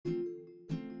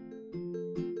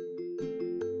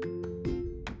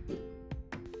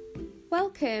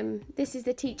Welcome. This is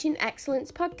the Teaching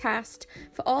Excellence podcast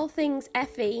for all things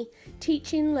FE,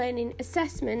 teaching, learning,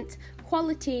 assessment,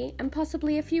 quality, and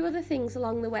possibly a few other things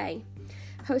along the way.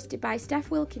 Hosted by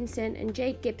Steph Wilkinson and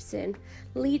Jade Gibson,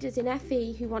 leaders in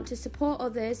FE who want to support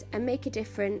others and make a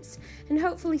difference, and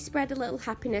hopefully spread a little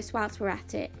happiness whilst we're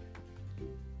at it.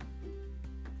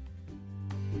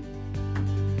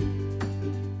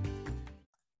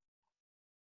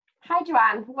 Hi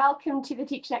Joanne, welcome to the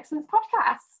Teaching Excellence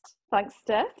podcast. Thanks,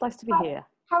 Steph. Nice to be here.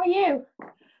 How are you?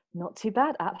 Not too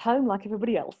bad. At home, like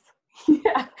everybody else.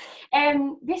 Yeah.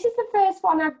 This is the first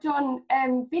one I've done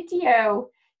video,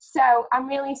 so I'm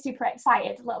really super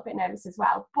excited. A little bit nervous as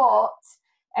well, but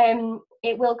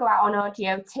it will go out on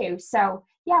audio too. So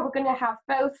yeah, we're going to have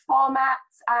both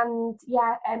formats, and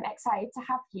yeah, I'm excited to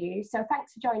have you. So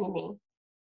thanks for joining me.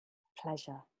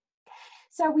 Pleasure.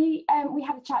 So we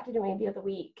had a chat, didn't we, the other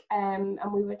week, and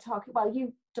we were talking. Well,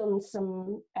 you've done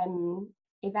some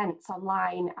events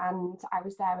online, and I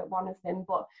was there at one of them.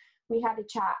 But we had a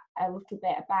chat a little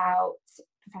bit about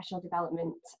professional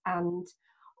development and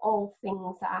all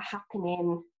things that are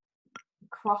happening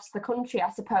across the country,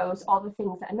 I suppose, or the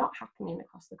things that are not happening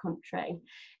across the country.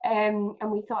 And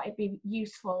we thought it'd be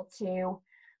useful to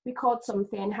record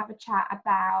something, have a chat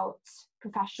about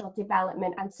professional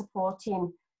development and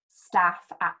supporting staff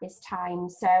at this time.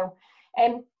 So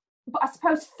but I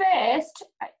suppose first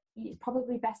it's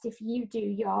probably best if you do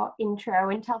your intro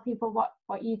and tell people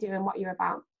what you do and what you're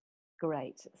about.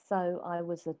 Great. So I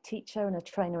was a teacher and a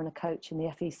trainer and a coach in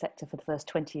the FE sector for the first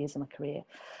 20 years of my career.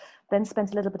 Then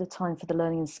spent a little bit of time for the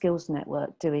Learning and Skills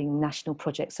Network doing national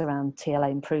projects around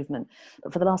TLA improvement.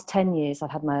 But for the last 10 years,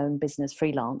 I've had my own business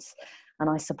freelance, and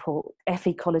I support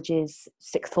FE colleges,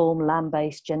 sixth form,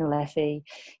 land-based, general FE,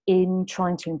 in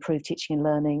trying to improve teaching and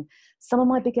learning. Some of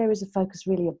my big areas of focus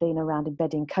really have been around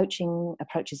embedding coaching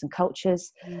approaches and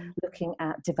cultures, looking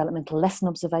at developmental lesson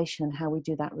observation and how we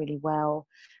do that really well,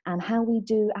 and how we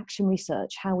do action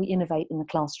research, how we innovate in the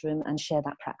classroom and share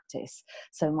that practice.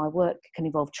 So my work can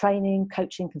involve training,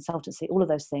 coaching, consultancy, all of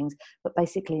those things, but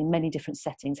basically in many different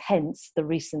settings, hence the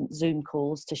recent Zoom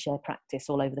calls to share practice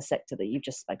all over the sector that you've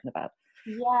just spoken about.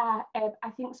 Yeah,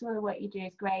 I think some of the work you do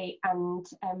is great, and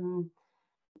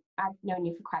I've known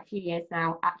you for quite a few years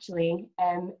now, actually,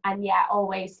 and yeah,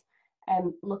 always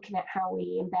looking at how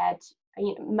we embed.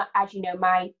 As you know,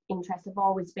 my interests have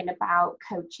always been about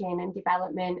coaching and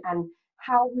development and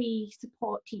how we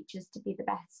support teachers to be the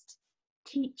best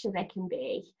teacher they can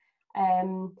be.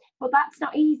 But that's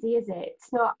not easy, is it?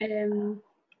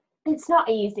 It's not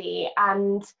easy,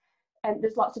 and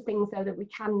there's lots of things though that we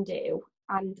can do.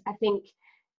 And I think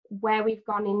where we've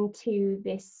gone into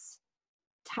this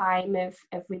time of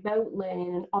remote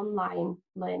learning and online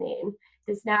learning,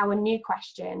 there's now a new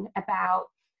question about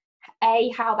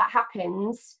how that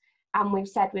happens, and we've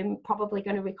said we're probably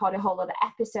going to record a whole other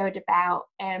episode about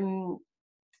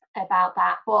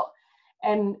that, but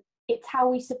it's how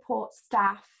we support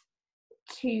staff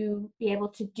to be able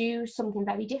to do something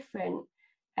very different.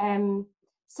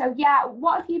 So yeah,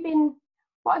 what have you been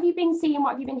seeing,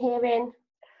 what have you been hearing?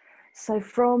 So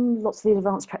from lots of the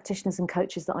advanced practitioners and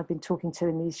coaches that I've been talking to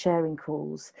in these sharing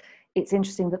calls, it's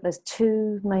interesting that there's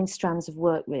two main strands of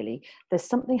work, really. There's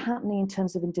something happening in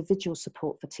terms of individual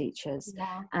support for teachers.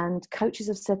 Yeah. And coaches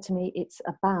have said to me, it's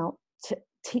about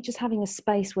teachers having a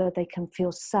space where they can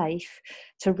feel safe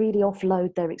to really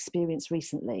offload their experience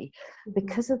recently.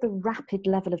 Because of the rapid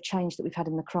level of change that we've had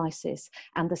in the crisis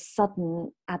and the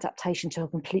sudden adaptation to a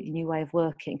completely new way of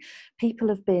working, people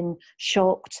have been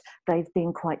shocked, they've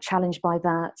been quite challenged by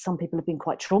that, some people have been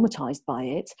quite traumatized by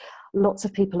it. Lots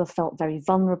of people have felt very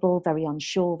vulnerable, very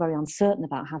unsure, very uncertain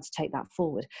about how to take that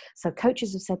forward. So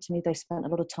coaches have said to me they've spent a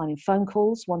lot of time in phone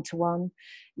calls, one-to-one,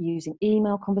 using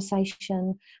email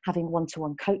conversation, having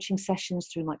one-to-one coaching sessions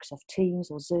through Microsoft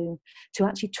Teams or Zoom to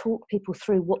actually talk people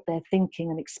through what they're thinking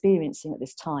and experiencing at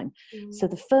this time. So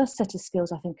the first set of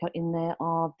skills I think are in there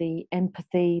are the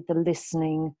empathy, the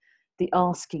listening, the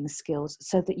asking skills,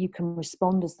 so that you can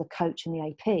respond as the coach and the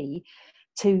AP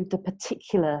to the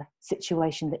particular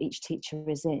situation that each teacher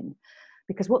is in.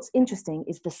 Because what's interesting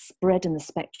is the spread and the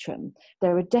spectrum.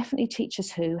 There are definitely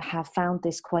teachers who have found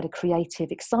this quite a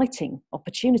creative, exciting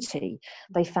opportunity.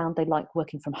 They found they like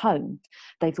working from home.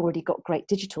 They've already got great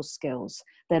digital skills.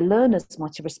 Their learners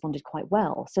might have responded quite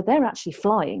well. So they're actually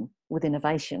flying with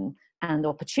innovation and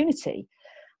opportunity.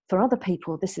 For other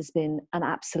people, this has been an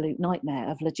absolute nightmare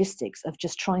of logistics, of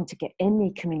just trying to get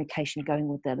any communication going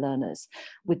with their learners,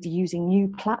 with using new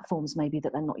platforms maybe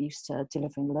that they're not used to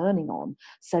delivering learning on.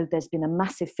 So there's been a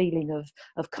massive feeling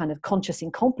of kind of conscious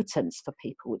incompetence for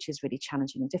people, which is really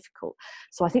challenging and difficult.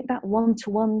 So I think that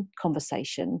one-to-one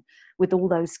conversation with all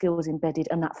those skills embedded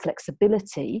and that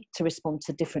flexibility to respond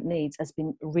to different needs has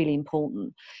been really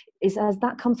important. Has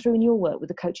that come through in your work with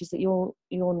the coaches that you're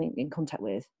in contact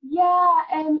with? Yeah,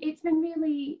 it's been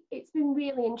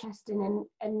really interesting,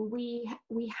 and we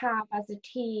have as a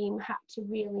team had to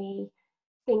really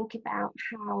think about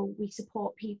how we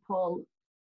support people,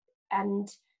 and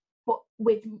but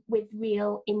with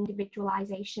real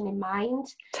individualization in mind.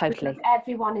 Totally. Because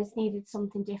everyone has needed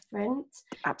something different.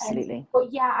 Absolutely.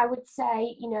 But yeah, I would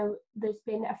say, there's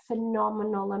been a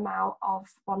phenomenal amount of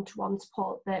one-to-one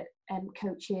support that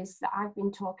coaches that I've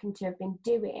been talking to have been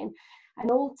doing. And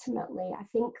ultimately, I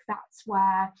think that's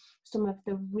where some of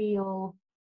the real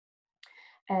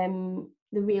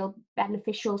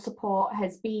beneficial support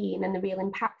has been, and the real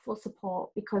impactful support,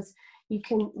 because you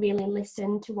can really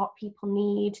listen to what people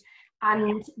need.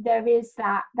 And there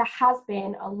has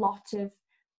been a lot of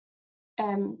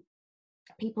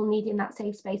people needing that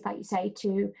safe space, like you say,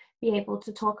 to be able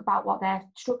to talk about what they're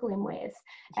struggling with.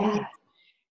 Yeah.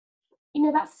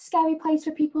 And that's a scary place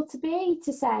for people to be,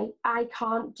 to say, I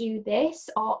can't do this,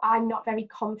 or I'm not very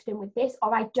confident with this,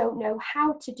 or I don't know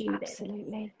how to do this.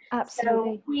 Absolutely.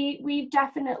 So we've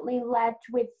definitely led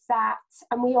with that,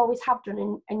 and we always have done,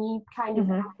 and you kind of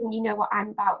you know what I'm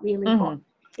about, really. But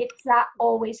it's that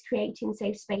always creating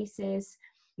safe spaces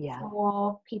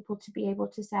for people to be able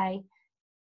to say,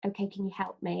 okay, can you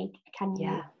help me?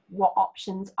 What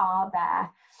options are there?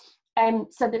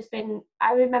 So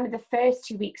I remember the first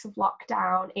 2 weeks of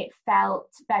lockdown, it felt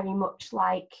very much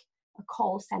like a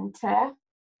call centre.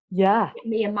 Yeah.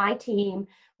 Me and my team,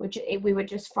 we were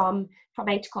just from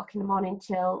 8 o'clock in the morning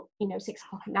till 6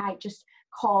 o'clock at night, just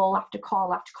call after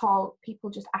call after call, people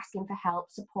just asking for help,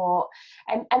 support.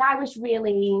 And I was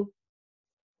really,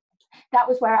 that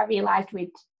was where I realised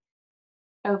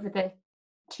over the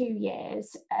 2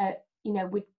 years,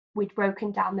 we'd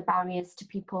broken down the barriers to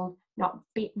people not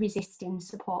resisting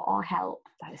support or help.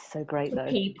 That is so great, though.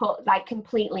 People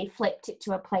completely flipped it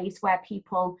to a place where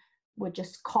people were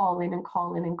just calling and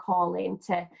calling and calling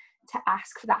to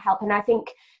ask for that help. And I think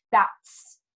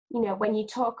that's, when you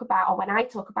talk about, or when I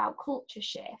talk about culture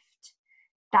shift,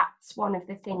 that's one of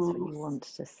the things that's what you want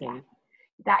to see. Yeah,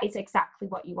 that is exactly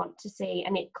what you want to see.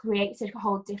 And it creates a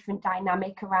whole different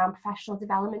dynamic around professional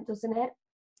development, doesn't it?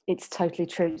 It's totally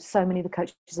true. So many of the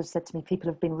coaches have said to me, people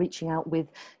have been reaching out with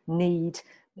need,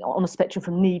 on a spectrum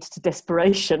from need to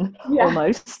desperation,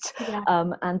 almost.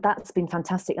 And that's been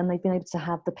fantastic. And they've been able to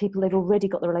have the people they've already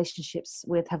got the relationships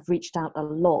with have reached out a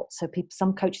lot. So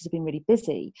some coaches have been really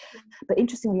busy. But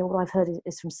interestingly, what I've heard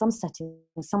is from some settings,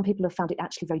 some people have found it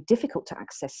actually very difficult to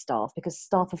access staff, because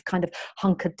staff have kind of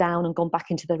hunkered down and gone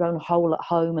back into their own hole at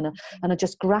home and are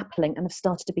just grappling and have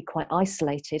started to be quite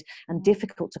isolated and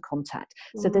difficult to contact.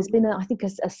 So there's been, I think,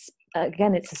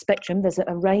 again, it's a spectrum. There's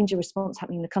a range of response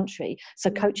happening in the country. So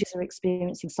coaches are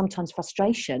experiencing sometimes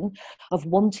frustration of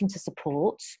wanting to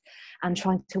support and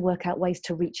trying to work out ways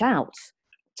to reach out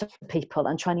to people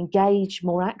and try and engage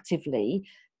more actively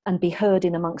and be heard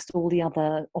in amongst all the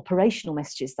other operational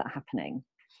messages that are happening.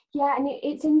 Yeah, and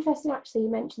it's interesting actually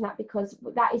you mentioned that, because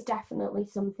that is definitely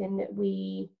something that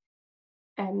we,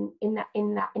 in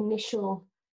that initial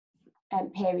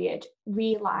period,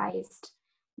 realised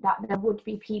that there would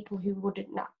be people who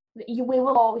wouldn't know. We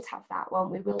will always have that,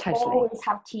 won't we? We'll always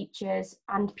have teachers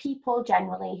and people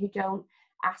generally who don't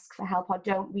ask for help or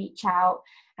don't reach out,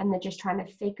 and they're just trying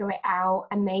to figure it out,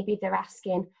 and maybe they're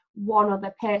asking one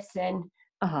other person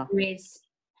who is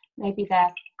maybe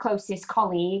their closest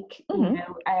colleague,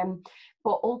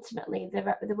 but ultimately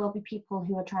there will be people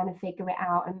who are trying to figure it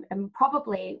out, and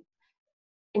probably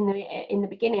in the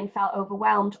beginning felt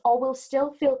overwhelmed, or will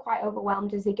still feel quite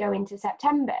overwhelmed as they go into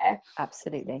September.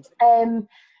 Absolutely.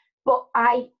 But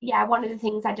one of the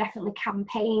things I definitely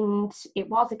campaigned, it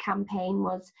was a campaign,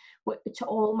 was to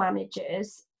all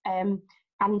managers and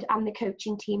the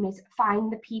coaching team, is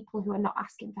find the people who are not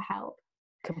asking for help.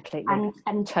 Completely.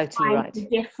 And totally find right. the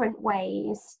different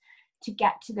ways to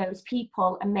get to those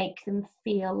people and make them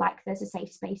feel like there's a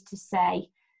safe space to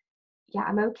say, yeah,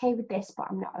 I'm okay with this, but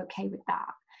I'm not okay with that.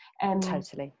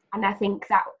 Totally. And I think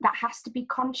that has to be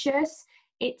conscious.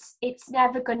 It's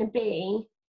never going to be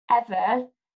ever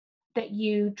that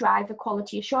you drive a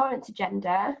quality assurance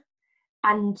agenda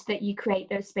and that you create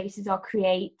those spaces or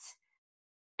create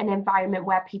an environment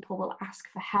where people will ask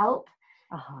for help.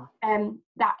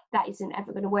 That isn't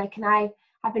ever going to work. And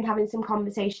I've been having some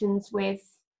conversations with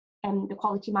the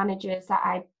quality managers that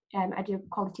I do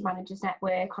quality managers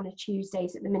network on a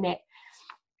Tuesdays at the minute.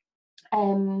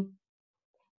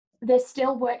 There's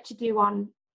still work to do on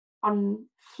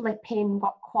flipping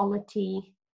what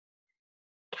quality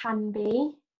can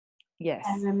be. Yes.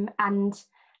 And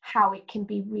how it can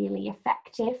be really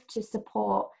effective to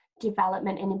support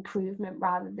development and improvement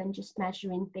rather than just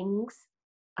measuring things.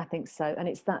 I think so. And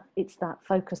it's that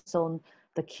focus on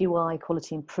the QI,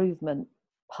 quality improvement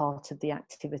part of the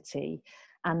activity,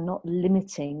 and not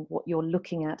limiting what you're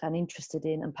looking at and interested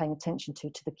in and paying attention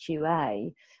to the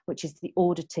QA, which is the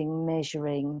auditing,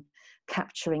 measuring,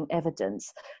 capturing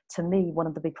evidence. To me, one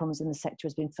of the big problems in the sector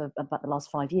has been for about the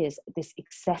last 5 years, this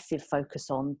excessive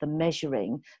focus on the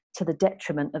measuring to the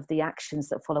detriment of the actions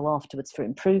that follow afterwards for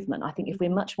improvement. I think if we're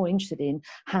much more interested in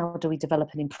how do we develop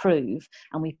and improve,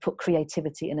 and we put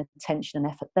creativity and attention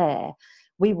and effort there,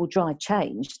 we will drive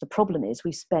change. The problem is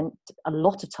we've spent a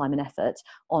lot of time and effort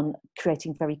on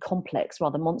creating very complex,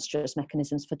 rather monstrous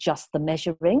mechanisms for just the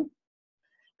measuring.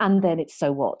 And then it's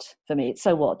so what? For me, it's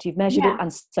so what? You've measured it,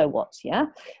 and so what? Yeah?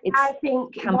 I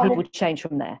think can people change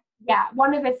from there? Yeah,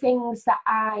 one of the things that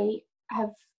I'd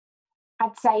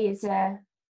say is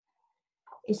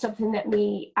something that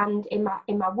me and in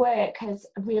my work has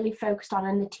really focused on,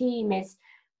 and the team, is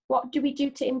what do we do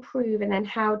to improve, and then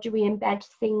how do we embed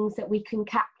things that we can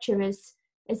capture as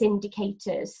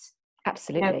indicators?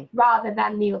 Absolutely. Rather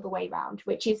than the other way around,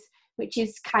 which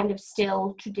is kind of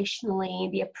still traditionally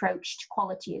the approach to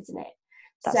quality, isn't it?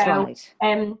 That's right.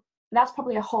 That's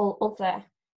probably a whole other.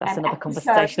 That's another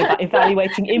conversation about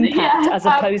evaluating impact as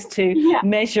opposed to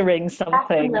measuring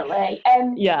something. Definitely.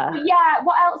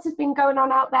 What else has been going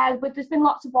on out there? There's been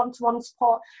lots of one-to-one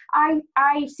support.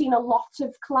 I've seen a lot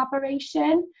of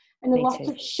collaboration and a lot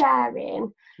of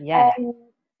sharing. Yeah.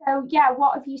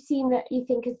 What have you seen that you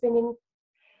think has been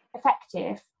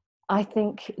effective? I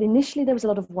think initially there was a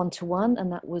lot of one-to-one,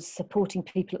 and that was supporting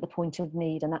people at the point of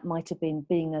need, and that might have been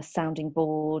being a sounding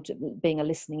board, being a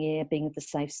listening ear, being the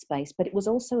safe space. But it was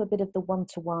also a bit of the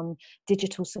one-to-one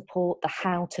digital support, the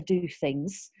how to do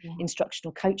things,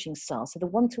 instructional coaching style. So the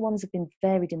one-to-ones have been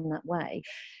varied in that way.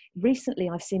 Recently,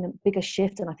 I've seen a bigger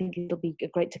shift, and I think it'll be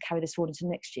great to carry this forward into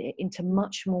next year, into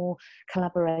much more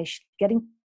collaboration, getting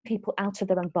people out of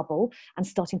their own bubble and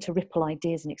starting to ripple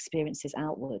ideas and experiences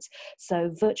outwards.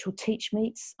 So virtual teach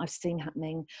meets I've seen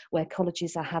happening, where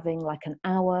colleges are having like an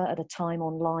hour at a time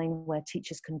online where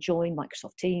teachers can join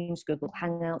Microsoft Teams, Google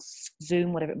Hangouts,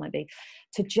 Zoom, whatever it might be,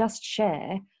 to just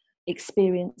share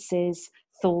experiences,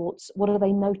 thoughts. What are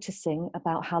they noticing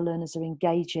about how learners are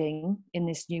engaging in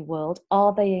this new world?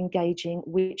 Are they engaging?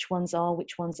 Which ones are,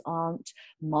 which ones aren't?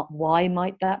 Why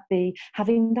might that be?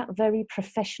 Having that very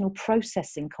professional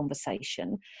processing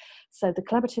conversation. So the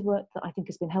collaborative work that I think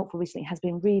has been helpful recently has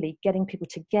been really getting people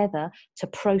together to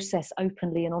process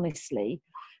openly and honestly,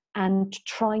 and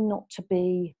trying not to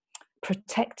be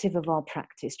protective of our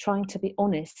practice, trying to be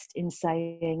honest in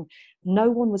saying no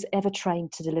one was ever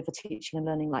trained to deliver teaching and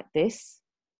learning like this.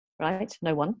 Right?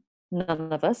 No one,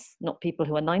 none of us, not people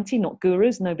who are 90, not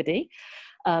gurus, nobody.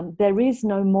 There is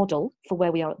no model for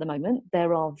where we are at the moment.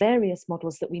 There are various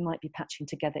models that we might be patching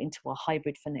together into a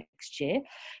hybrid for next year.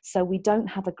 So we don't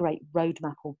have a great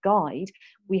roadmap or guide.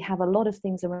 We have a lot of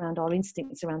things around our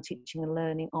instincts around teaching and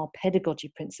learning, our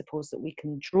pedagogy principles that we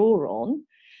can draw on.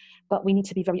 But we need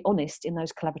to be very honest in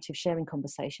those collaborative sharing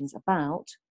conversations about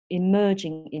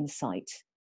emerging insight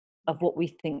of what we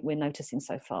think we're noticing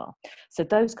so far. So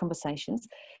those conversations.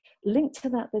 Linked to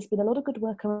that, there's been a lot of good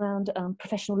work around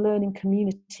professional learning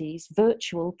communities,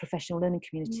 virtual professional learning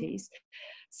communities.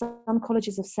 Some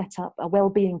colleges have set up a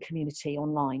wellbeing community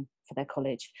online for their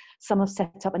college. Some have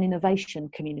set up an innovation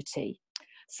community.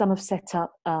 Some have set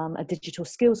up a digital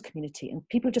skills community, and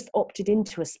people just opted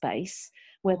into a space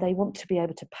where they want to be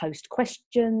able to post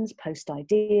questions, post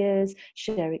ideas,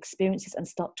 share experiences, and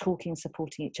start talking and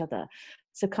supporting each other.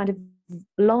 So kind of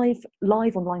live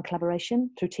online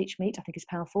collaboration through TeachMeet, I think, is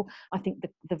powerful. I think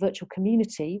the virtual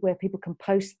community where people can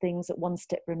post things at one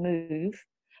step remove,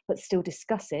 but still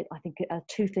discuss it, I think are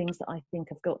two things that I think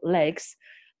have got legs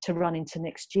to run into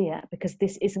next year, because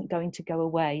this isn't going to go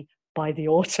away by the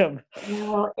autumn.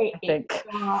 No, I think.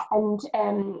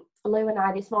 And Lou and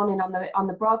I this morning on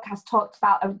the broadcast talked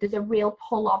about there's a real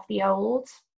pull of the old.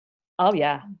 Oh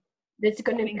yeah. There's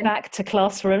going back to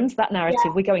classrooms, that narrative.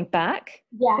 Yeah. We're going back.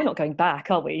 Yeah. We're not going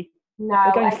back, are we? No.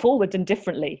 We're going forward and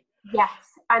differently. Yes.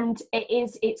 And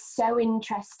it's so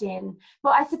interesting. But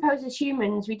I suppose as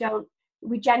humans,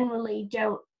 we generally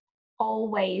don't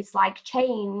always like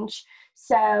change.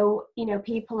 So,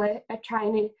 people are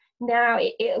trying to, now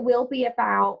it will be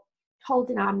about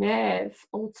holding our nerve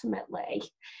ultimately,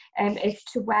 as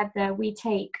to whether we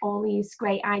take all these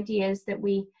great ideas that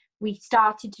we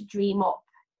started to dream up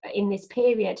in this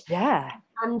period,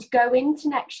 and go into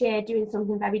next year doing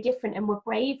something very different, and we're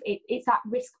brave. It's that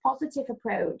risk positive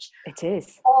approach. It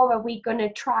is. Or are we going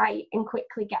to try and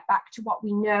quickly get back to what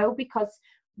we know because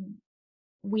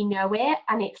we know it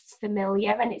and it's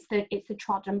familiar and it's the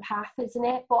trodden path, isn't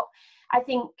it? But I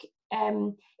think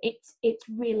it's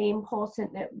really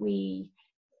important that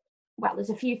there's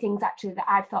a few things actually that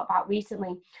I've thought about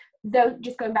recently, though,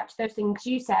 just going back to those things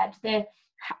you said,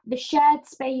 the shared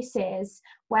spaces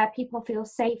where people feel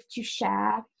safe to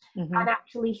share and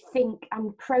actually think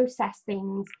and process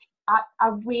things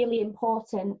are really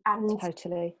important. And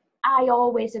totally, I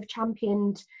always have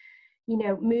championed,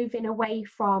 moving away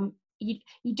from, you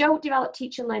don't develop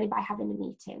teaching and learning by having a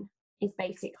meeting, is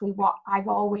basically what I've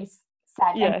always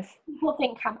said. Yes. And people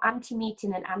think I'm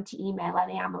anti-meeting and anti-email,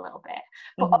 and I am a little bit,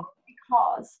 but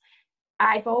because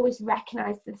I've always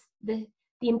recognised the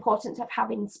importance of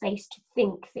having space to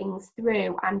think things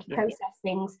through and process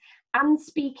things and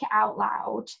speak it out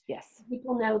loud. Yes.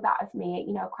 People know that of me,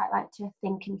 I quite like to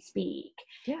think and speak.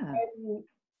 Yeah.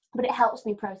 But it helps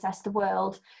me process the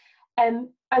world. And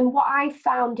what I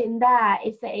found in there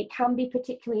is that it can be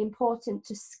particularly important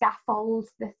to scaffold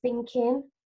the thinking.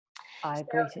 I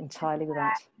agree entirely with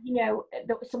that.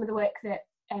 Some of the work that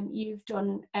you've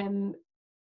done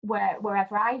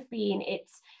wherever I've been,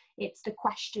 it's the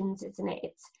questions, isn't it?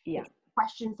 It's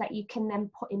questions that you can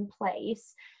then put in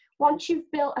place. Once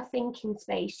you've built a thinking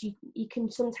space, you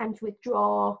can sometimes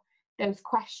withdraw those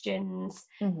questions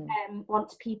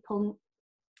once people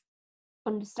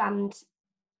understand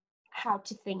how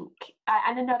to think.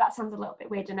 And I know that sounds a little bit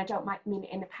weird, and I don't mean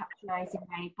it in a patronising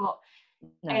way, but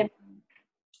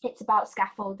it's about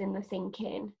scaffolding the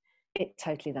thinking.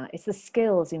 It's the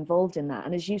skills involved in that.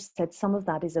 And as you said, some of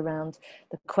that is around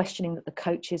the questioning that the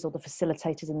coaches or the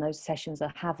facilitators in those sessions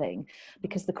are having,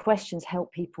 because the questions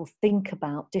help people think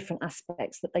about different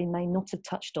aspects that they may not have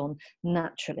touched on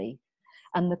naturally.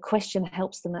 And the question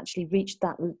helps them actually reach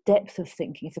that depth of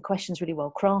thinking if the question's really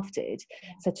well crafted.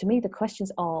 So to me, the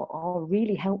questions are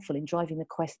really helpful in driving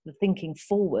the thinking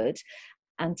forward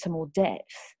and to more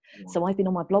depth. So I've been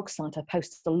on my blog site, I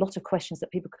posted a lot of questions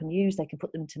that people can use. They can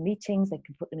put them into meetings, they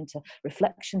can put them into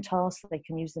reflection tasks, they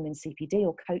can use them in CPD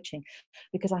or coaching,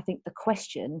 because I think the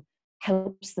question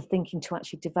helps the thinking to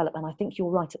actually develop. And I think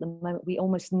you're right, at the moment we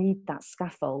almost need that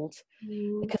scaffold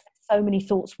because there's so many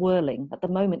thoughts whirling. At the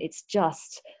moment it's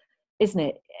just, isn't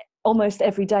it, almost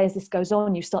every day as this goes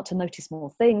on, you start to notice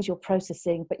more things, you're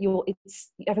processing, but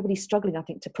everybody's struggling, I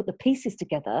think, to put the pieces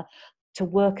together to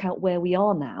work out where we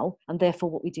are now and therefore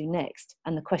what we do next.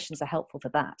 And the questions are helpful for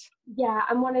that. Yeah,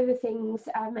 and one of the things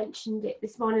I mentioned it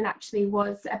this morning actually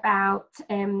was about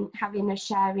having a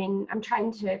sharing.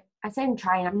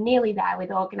 I'm nearly there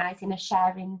with organising a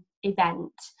sharing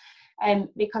event.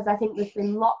 Because I think there's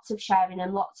been lots of sharing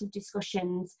and lots of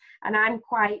discussions, and I'm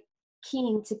quite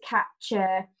keen to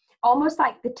capture almost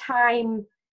like the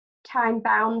time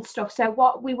bound stuff. So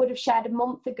what we would have shared a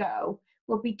month ago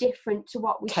will be different to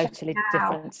what we totally share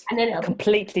now. Different, and then it'll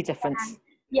completely different.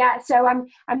 So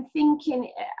I'm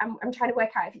thinking, I'm trying to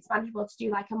work out if it's manageable to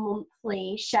do like a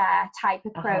monthly share type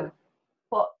approach.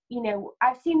 But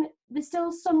I've seen there's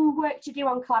still some work to do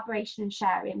on collaboration and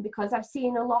sharing, because I've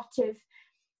seen a lot of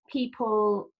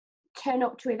people turn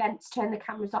up to events, turn the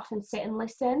cameras off and sit and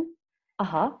listen.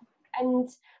 And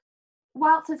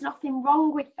whilst there's nothing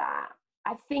wrong with that,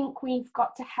 I think we've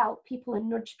got to help people and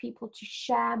nudge people to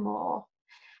share more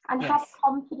and have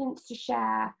confidence to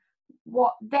share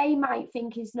what they might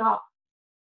think is not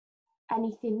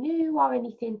anything new or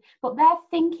anything, but their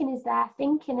thinking is their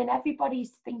thinking, and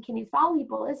everybody's thinking is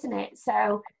valuable, isn't it?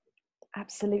 So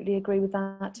absolutely agree with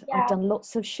that. I've done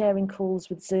lots of sharing calls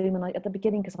with Zoom, and at the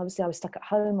beginning, because obviously I was stuck at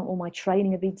home, all my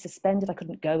training had been suspended, I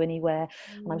couldn't go anywhere,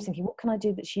 and I was thinking, what can I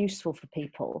do that's useful for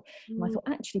people? And I thought,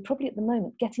 actually, probably at the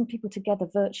moment, getting people together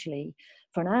virtually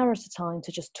for an hour at a time to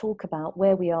just talk about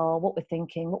where we are, what we're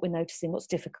thinking, what we're noticing, what's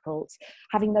difficult,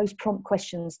 having those prompt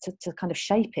questions to kind of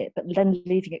shape it, but then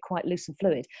leaving it quite loose and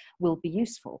fluid will be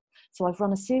useful. So I've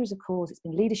run a series of calls. It's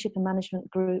been leadership and management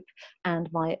group and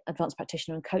my advanced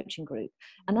practitioner and coaching group.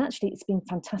 And actually, it's been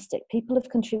fantastic. People have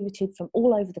contributed from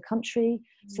all over the country.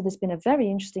 So there's been a very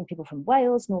interesting people from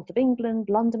Wales, north of England,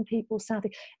 London people, south,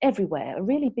 everywhere. A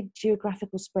really big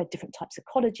geographical spread, different types of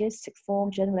colleges, sixth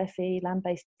form, general FE,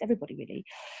 land-based, everybody really.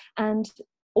 And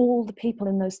all the people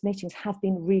in those meetings have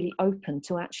been really open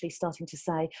to actually starting to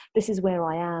say, this is where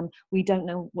I am, we don't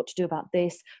know what to do about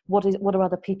this, what are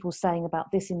other people saying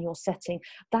about this in your setting?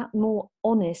 That more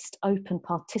honest, open,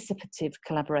 participative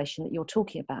collaboration that you're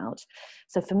talking about.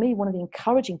 So for me, one of the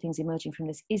encouraging things emerging from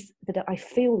this is that I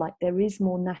feel like there is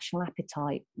more national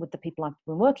appetite with the people I've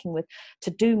been working with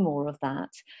to do more of that.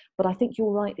 But I think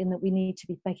you're right in that we need to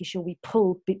be making sure we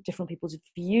pull different people's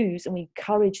views and we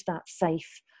encourage that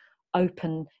safe,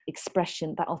 open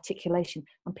expression, that articulation,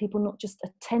 and people not just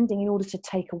attending in order to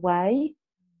take away,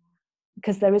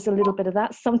 because there is a little bit of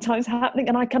that sometimes happening.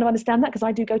 And I kind of understand that, because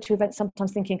I do go to events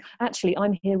sometimes thinking, actually,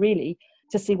 I'm here really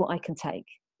to see what I can take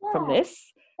from this.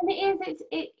 And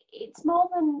it's more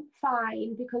than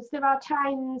fine, because there are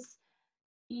times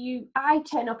I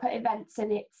turn up at events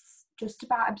and it's just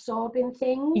about absorbing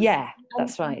things. Yeah,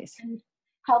 that's right. And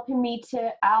helping me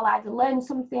I'll either learn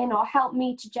something or help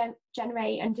me to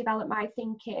generate and develop my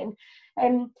thinking.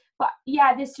 But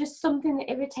yeah, there's just something that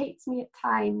irritates me at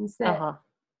times, that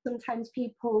sometimes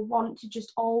people want to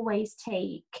just always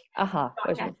take.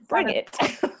 Bring it.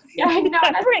 Yeah, no,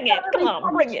 bring it. Come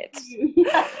on, bring it.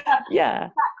 Yeah.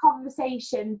 That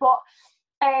conversation. But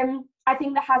I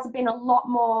think there has been a lot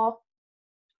more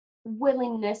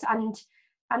willingness and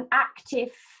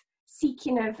active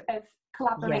seeking of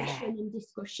collaboration and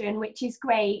discussion, which is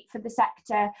great for the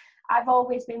sector. I've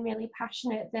always been really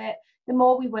passionate that the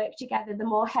more we work together, the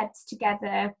more heads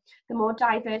together, the more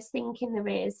diverse thinking there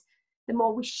is, the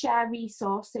more we share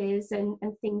resources and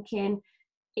thinking.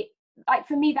 Like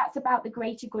for me, that's about the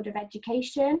greater good of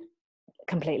education.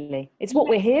 Completely. It's what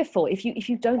we're here for. If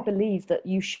you don't believe that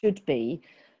you should be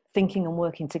thinking and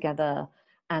working together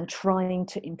and trying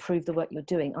to improve the work you're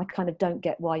doing, I kind of don't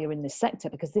get why you're in this sector,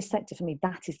 because this sector for me,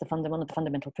 that is one of the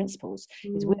fundamental principles.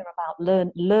 Is we're about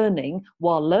learning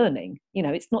while learning. You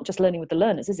know, it's not just learning with the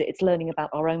learners, is it? It's learning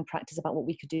about our own practice, about what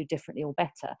we could do differently or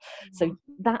better. So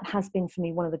that has been for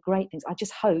me one of the great things. I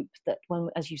just hope that when,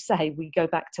 as you say, we go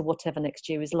back to whatever next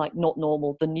year is like not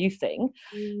normal, the new thing,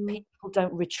 people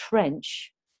don't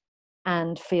retrench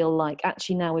and feel like,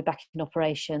 actually, now we're back in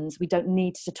operations, we don't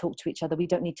need to talk to each other, we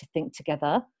don't need to think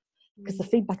together. Because the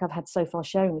feedback I've had so far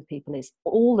sharing with people is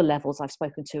all the levels I've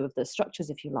spoken to of the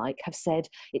structures, if you like, have said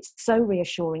it's so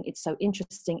reassuring, it's so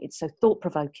interesting, it's so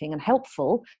thought-provoking and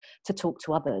helpful to talk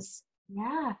to others.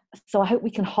 Yeah. So I hope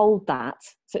we can hold that.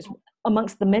 So it's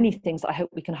amongst the many things that I hope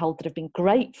we can hold that have been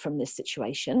great from this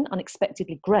situation,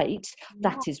 unexpectedly great,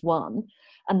 that is one.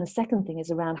 And the second thing is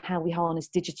around how we harness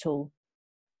digital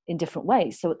in different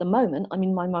ways. So at the moment, I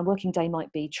mean, my working day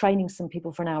might be training some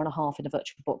people for an hour and a half in a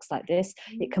virtual box like this.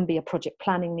 It can be a project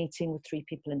planning meeting with 3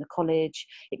 people in the college.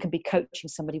 It can be coaching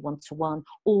somebody one-to-one,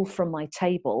 all from my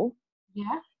table.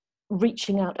 Yeah.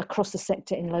 Reaching out across the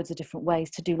sector in loads of different ways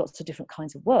to do lots of different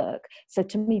kinds of work. So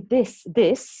to me, this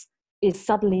is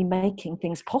suddenly making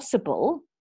things possible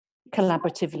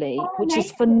collaboratively, which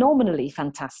is phenomenally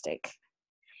fantastic.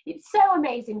 It's so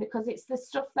amazing, because it's the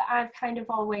stuff that I've kind of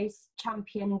always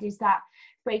championed, is that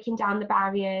breaking down the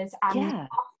barriers. And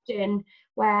often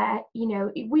where, you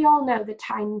know, we all know that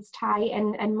time's tight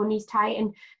and money's tight,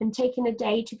 and taking a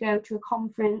day to go to a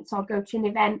conference or go to an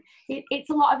event, it's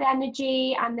a lot of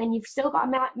energy, and then you've still got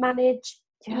to manage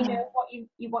you know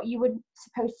what you were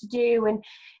supposed to do,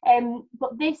 and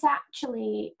but this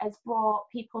actually has brought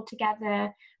people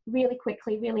together really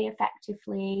quickly, really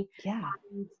effectively.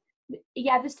 And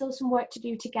there's still some work to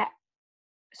do to get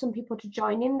some people to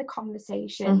join in the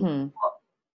conversation.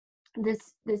 But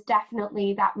there's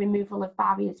definitely that removal of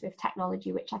barriers with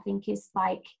technology, which I think is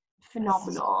like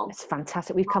phenomenal. It's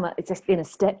fantastic. It's just been a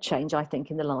step change, I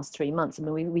think, in the last 3 months. I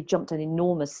mean, we jumped an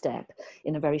enormous step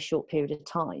in a very short period of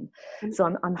time. So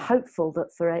I'm hopeful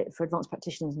that for advanced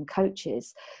practitioners and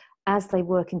coaches, as they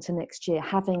work into next year,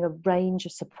 having a range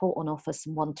of support on offer,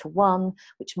 some one-to-one,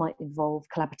 which might involve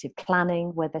collaborative planning,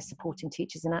 where they're supporting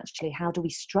teachers in actually how do we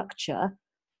structure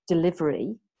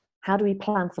delivery, how do we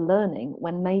plan for learning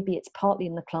when maybe it's partly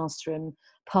in the classroom,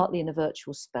 partly in a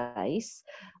virtual space.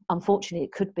 Unfortunately,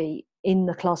 it could be in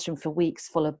the classroom for weeks,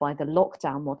 followed by the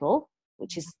lockdown model,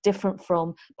 which is different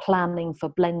from planning for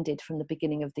blended from the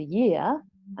beginning of the year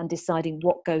and deciding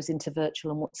what goes into virtual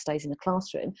and what stays in the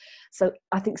classroom. So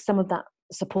I think some of that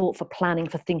support for planning,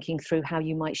 for thinking through how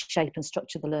you might shape and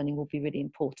structure the learning will be really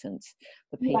important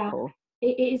for people. Yeah,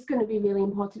 it is going to be really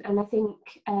important. And I think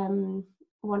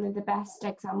one of the best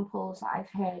examples that I've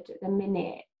heard at the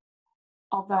minute,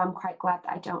 although I'm quite glad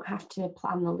that I don't have to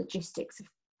plan the logistics of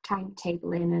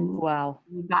timetabling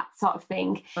and that sort of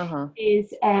thing,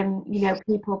 is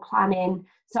people planning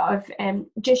sort of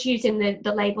just using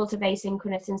the labels of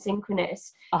asynchronous and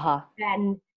synchronous.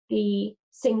 Then the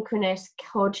synchronous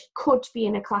could be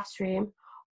in a classroom,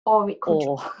 or it could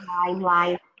Or be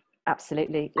live.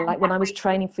 absolutely. Like when I was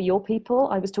training for your people,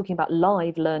 I was talking about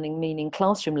live learning, meaning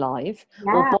classroom live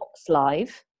or box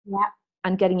live. Yeah.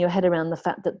 And getting your head around the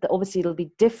fact that obviously it'll be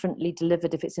differently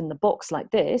delivered if it's in the box like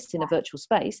this, in a virtual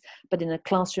space, but in a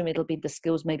classroom, it'll be the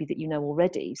skills maybe that you know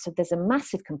already. So there's a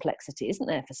massive complexity, isn't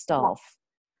there, for staff?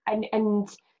 And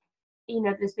you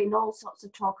know, there's been all sorts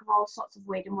of talk of all sorts of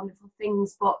weird and wonderful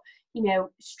things, but, you know,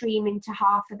 streaming to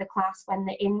half of the class when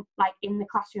they're in the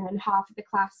classroom and half of the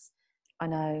class. I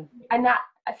know. And that,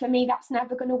 for me, that's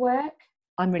never going to work.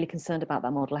 I'm really concerned about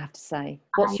that model, I have to say.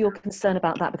 What's your concern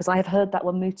about that? Because I have heard that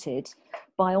one mooted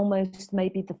by almost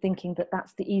maybe the thinking that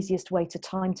that's the easiest way to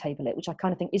timetable it, which I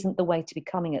kind of think isn't the way to be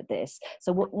coming at this.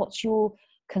 So what's your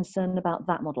concern about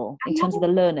that model in terms of the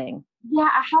learning? Yeah,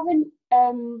 I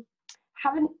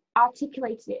haven't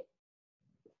articulated it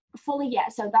fully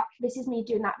yet. So that this is me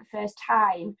doing that the first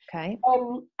time. Okay.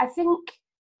 I think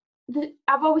that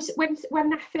I've always,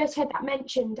 when I first heard that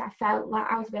mentioned, I felt like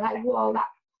I was a bit like, whoa, that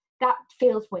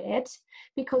feels weird,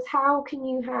 because how can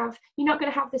you're not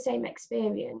going to have the same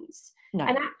experience. No.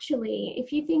 And actually,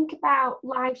 if you think about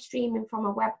live streaming from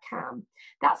a webcam,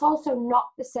 that's also not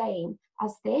the same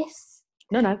as this.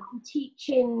 No. I'm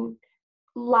teaching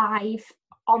live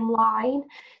online.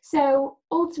 So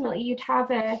ultimately you'd have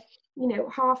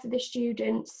half of the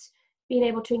students being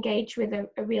able to engage with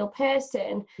a real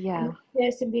person, and the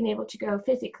person being able to go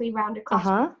physically around a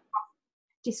classroom,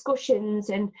 discussions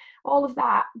and all of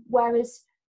that, whereas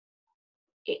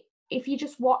if you're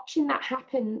just watching that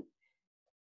happen,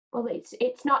 well,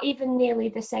 it's not even nearly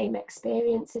the same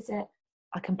experience, is it?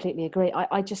 I completely agree.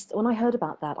 I just, when I heard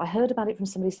about that, I heard about it from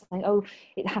somebody saying, oh,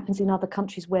 it happens in other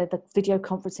countries where the video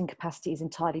conferencing capacity is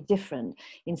entirely different,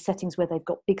 in settings where they've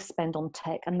got big spend on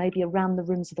tech, and maybe around the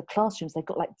rooms of the classrooms, they've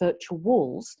got like virtual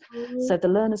walls. Mm-hmm. So the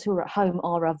learners who are at home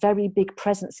are a very big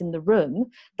presence in the room.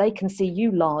 They can see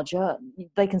you larger,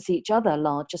 they can see each other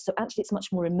larger. So actually it's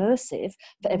much more immersive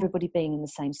for everybody being in the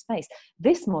same space.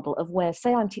 This model of where,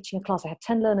 say I'm teaching a class, I have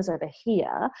 10 learners over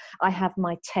here, I have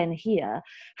my 10 here.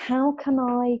 How can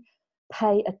I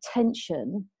pay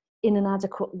attention in an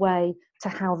adequate way to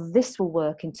how this will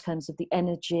work in terms of the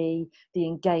energy, the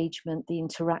engagement, the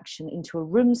interaction into a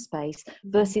room space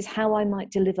versus how I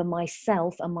might deliver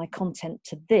myself and my content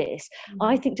to this?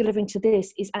 I think delivering to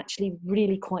this is actually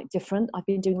really quite different. I've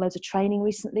been doing loads of training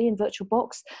recently in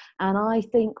VirtualBox, and I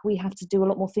think we have to do a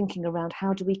lot more thinking around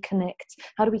how do we connect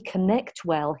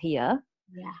well here?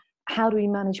 Yeah. How do we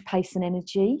manage pace and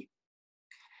energy?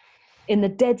 In the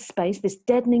dead space, this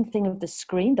deadening thing of the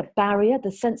screen, the barrier,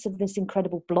 the sense of this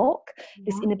incredible block,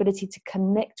 this inability to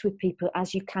connect with people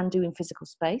as you can do in physical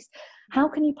space. How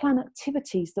can you plan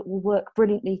activities that will work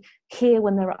brilliantly here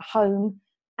when they're at home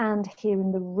and here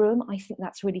in the room? I think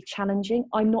that's really challenging.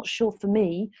 I'm not sure for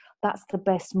me that's the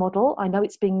best model. I know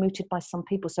it's being mooted by some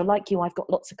people. So like you, I've got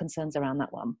lots of concerns around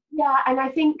that one. Yeah, and I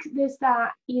think there's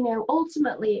that,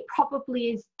 ultimately it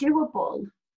probably is doable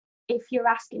if you're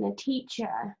asking a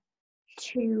teacher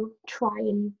to try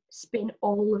and spin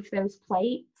all of those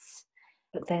plates,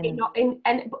 but then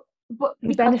but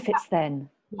who benefits then?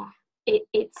 Yeah,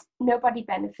 it's nobody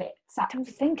benefits. I don't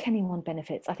think anyone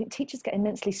benefits. I think teachers get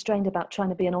immensely strained about trying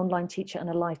to be an online teacher and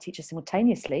a live teacher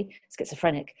simultaneously,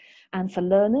 schizophrenic. And for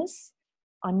learners,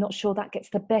 I'm not sure that gets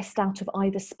the best out of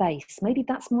either space. Maybe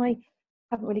I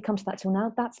haven't really come to that till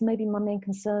now. That's maybe my main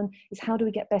concern, is how do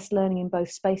we get best learning in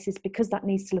both spaces? Because that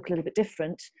needs to look a little bit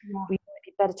different. We might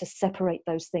be better to separate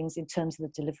those things in terms of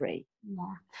the delivery. Yeah.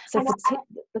 So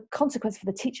the consequence for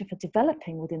the teacher for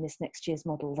developing within this next year's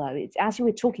model, though, it's, as you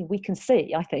were talking, we can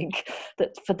see, I think,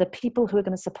 that for the people who are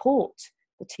going to support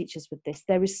the teachers with this,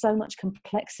 there is so much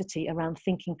complexity around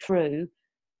thinking through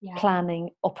planning,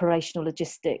 operational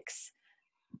logistics,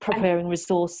 preparing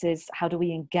resources. How do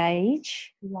we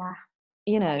engage?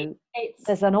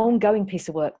 There's an ongoing piece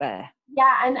of work there.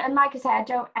 Yeah, and like I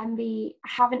said, I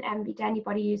haven't envied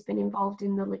anybody who's been involved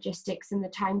in the logistics and the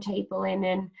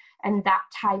timetabling and that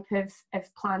type of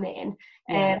planning.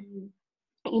 The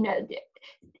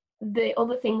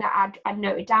other thing that I'd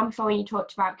noted down before when you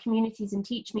talked about communities and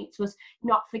teach meets was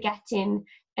not forgetting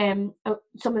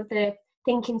some of the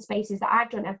thinking spaces that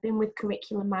I've done. I've been with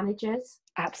curriculum managers.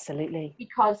 Absolutely.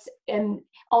 Because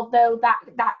although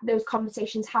that those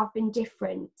conversations have been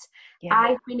different,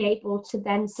 I've been able to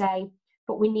then say,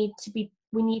 but we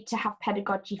need to have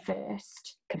pedagogy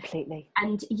first. Completely.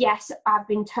 And yes, I've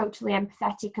been totally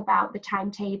empathetic about the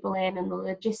timetabling and the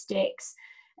logistics,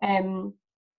 and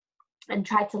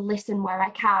try to listen where I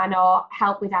can or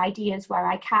help with ideas where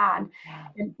I can.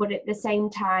 But at the same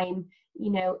time,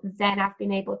 then I've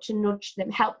been able to nudge them,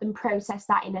 help them process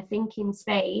that in a thinking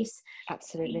space.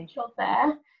 Absolutely. Each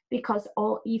other, because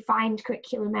you find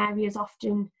curriculum areas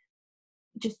often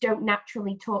just don't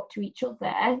naturally talk to each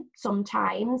other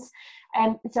sometimes.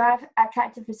 So I've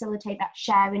tried to facilitate that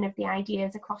sharing of the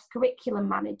ideas across curriculum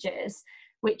managers,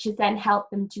 which has then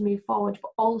helped them to move forward.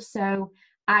 But also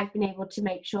I've been able to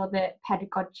make sure that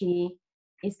pedagogy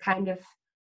is kind of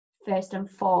first and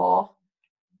fore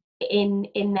in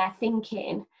their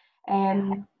thinking,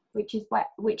 which is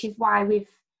why we've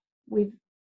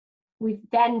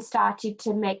then started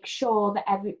to make sure that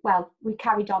we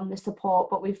carried on the support,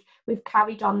 but we've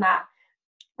carried on that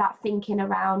thinking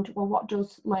around, well, what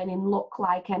does learning look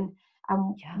like, and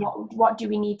what do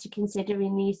we need to consider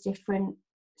in these different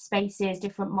spaces,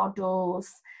 different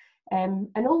models, and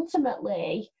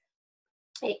ultimately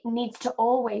it needs to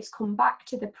always come back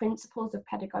to the principles of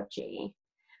pedagogy.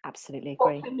 Absolutely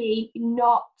agree. But for me, we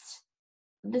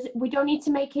don't need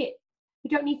to make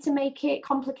it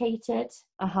complicated.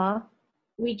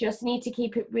 We just need to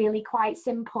keep it really quite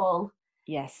simple.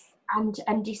 Yes.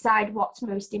 And decide what's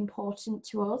most important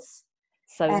to us.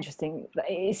 So interesting.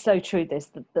 It's so true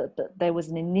that there was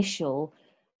an initial,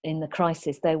 in the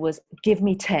crisis, there was give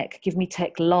me tech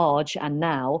large and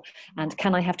now, and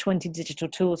can I have 20 digital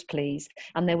tools please?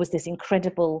 And there was this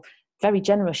incredible, very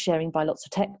generous sharing by lots of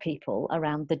tech people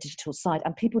around the digital side,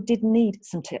 and people did need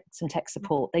some tech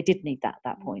support. They did need that at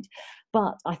that point.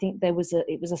 But I think it was a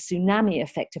tsunami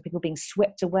effect of people being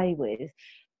swept away with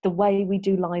the way we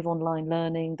do live online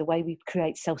learning, the way we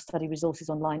create self-study resources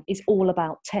online is all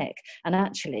about tech. And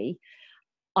actually,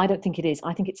 I don't think it is.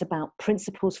 I think it's about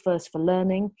principles first for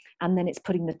learning, and then it's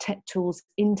putting the tech tools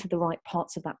into the right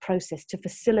parts of that process to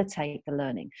facilitate the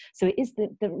learning. So it is the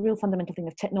real fundamental thing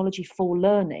of technology for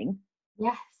learning,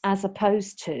 yes, as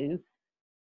opposed to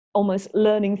almost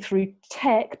learning through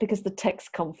tech because the tech's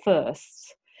come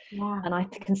first. Yeah. And I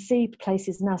can see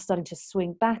places now starting to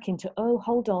swing back into, oh,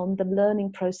 hold on, the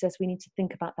learning process, we need to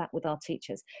think about that with our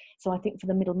teachers. So I think for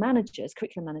the middle managers,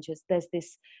 curriculum managers, there's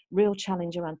this real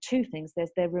challenge around two things.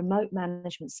 There's their remote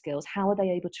management skills. How are they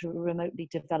able to remotely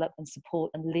develop and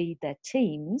support and lead their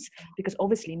teams? Because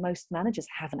obviously most managers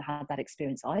haven't had that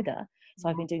experience either. So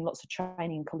I've been doing lots of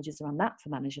training in colleges around that for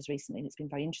managers recently, and it's been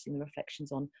very interesting, the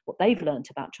reflections on what they've learned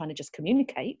about trying to just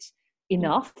communicate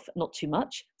enough, not too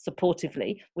much,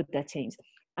 supportively with their teams,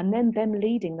 and then them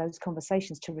leading those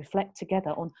conversations to reflect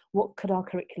together on what could our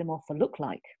curriculum offer look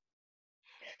like.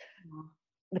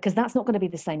 Because that's not going to be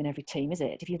the same in every team, is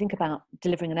it? If you think about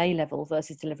delivering an A-level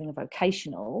versus delivering a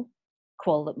vocational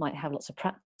qual that might have lots of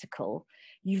practical,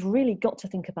 you've really got to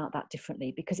think about that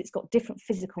differently, because it's got different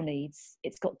physical needs,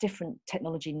 it's got different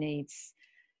technology needs,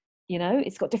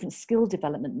 it's got different skill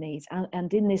development needs.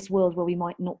 And in this world where we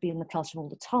might not be in the classroom all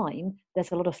the time,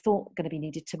 there's a lot of thought going to be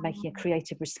needed to making a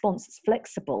creative response that's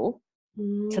flexible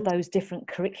to those different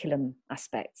curriculum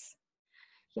aspects.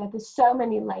 Yeah, there's so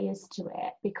many layers to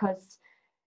it,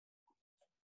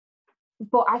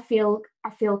 but I feel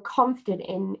confident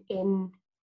in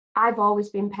I've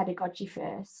always been pedagogy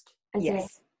first.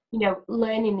 Yes.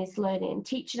 Learning is learning,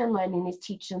 teaching and learning is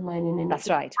teaching and learning. And that's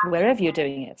right, wherever you're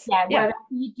doing it. Yeah, wherever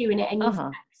you're doing it, and you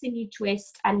flex and you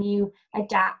twist and you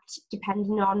adapt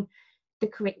depending on the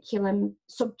curriculum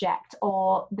subject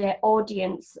or the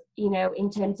audience, in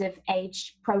terms of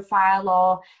age profile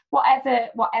or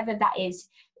whatever that is.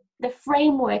 The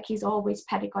framework is always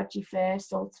pedagogy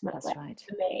first, ultimately. That's right.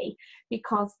 For me,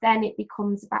 because then it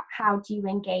becomes about how do you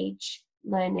engage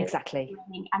learners, exactly,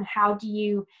 and how do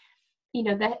you,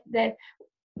 the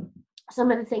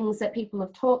some of the things that people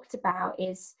have talked about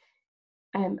is,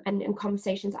 and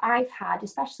conversations I've had,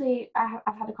 especially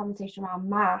I've had a conversation around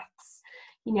maths.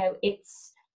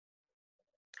 It's,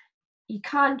 you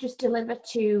can't just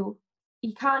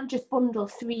bundle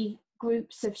 3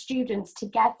 groups of students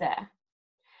together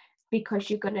because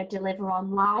you're going to deliver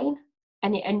online,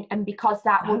 and because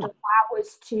that would allow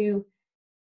us to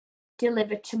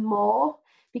deliver to more,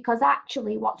 because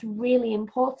actually what's really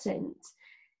important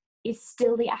is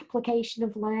still the application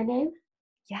of learning.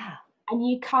 Yeah. And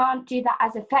you can't do that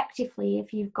as effectively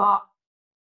if you've got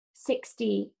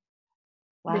 60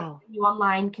 that you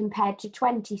online compared to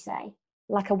 20, say.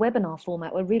 Like a webinar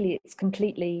format where really it's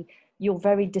completely, you're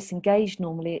very disengaged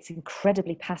normally, it's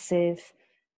incredibly passive,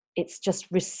 it's just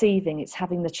receiving, it's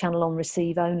having the channel on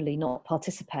receive only, not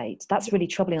participate. That's really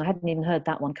troubling. I hadn't even heard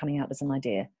that one coming out as an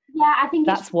idea. Yeah, I think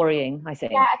that's worrying, I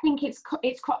think. Yeah, I think it's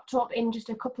cropped up in just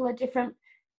a couple of different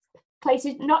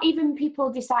places, not even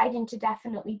people deciding to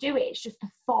definitely do it, it's just the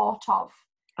thought of.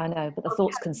 I know, but the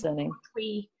thought's concerning.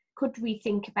 Could we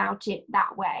think about it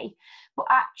that way? But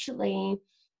actually,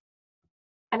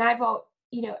 and I've,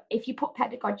 you know, if you put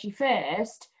pedagogy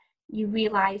first, you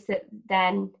realize that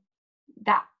then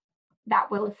that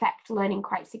will affect learning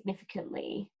quite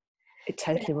significantly. It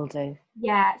totally will do.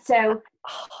 Yeah. So,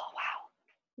 oh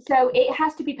wow. So it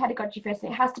has to be pedagogy first,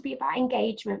 and it has to be about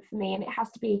engagement for me, and it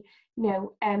has to be, you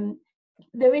know,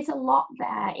 there is a lot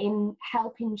there in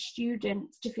helping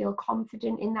students to feel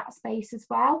confident in that space as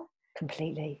well.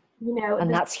 Completely. You know,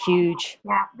 and that's huge.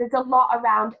 Yeah, there's a lot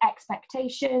around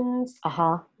expectations.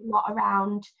 A lot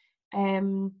around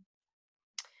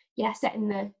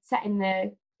setting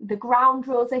the ground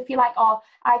rules, if you like, or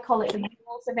I call it the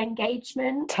rules of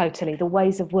engagement. Totally. The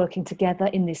ways of working together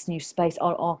in this new space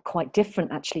are quite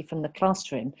different actually from the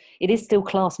classroom. It is still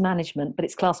class management, but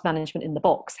it's class management in the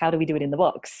box. How do we do it in the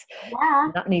box? Yeah.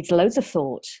 And that needs loads of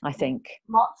thought, I think.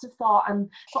 Lots of thought,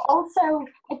 but also,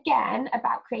 again,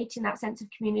 about creating that sense of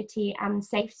community and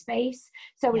safe space.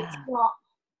 So it's not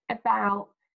about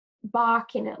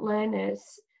barking at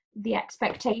learners the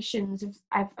expectations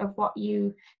of what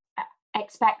you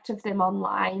expect of them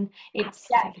online. It's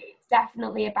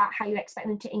definitely about how you expect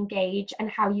them to engage and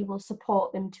how you will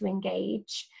support them to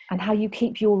engage. And how you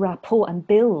keep your rapport and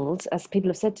build, as people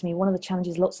have said to me, one of the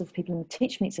challenges lots of people in the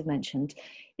Teach Meets have mentioned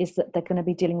is that they're going to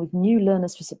be dealing with new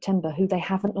learners for September who they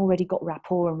haven't already got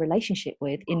rapport and relationship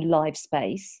with in live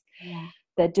space. Yeah.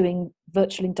 They're doing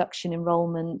virtual induction,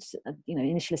 enrolment, you know,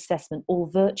 initial assessment, all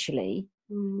virtually.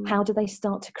 How do they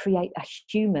start to create a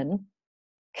human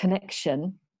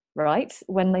connection, right,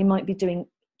 when they might be doing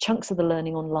chunks of the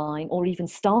learning online or even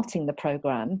starting the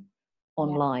program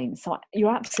online? So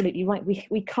you're absolutely right.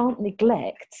 We can't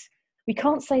neglect, we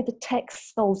can't say the tech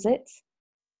solves it.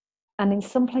 And in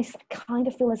some places I kind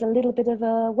of feel there's a little bit of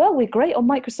a, well, we're great on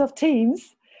Microsoft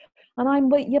Teams. And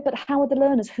but how are the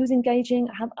learners? Who's engaging?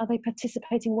 Are they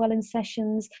participating well in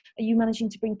sessions? Are you managing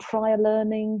to bring prior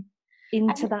learning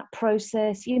into that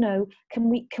process? You know, can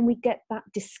we get that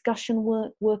discussion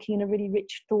working in a really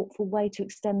rich, thoughtful way to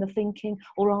extend the thinking?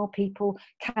 Or are people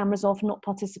cameras off, not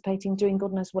participating, doing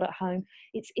God knows what at home?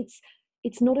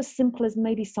 It's not as simple as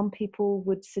maybe some people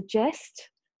would suggest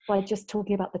by just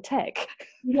talking about the tech.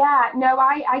 Yeah, no,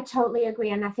 I totally agree.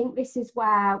 And I think this is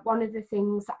where one of the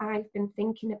things that I've been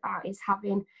thinking about is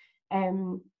having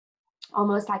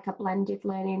almost like a blended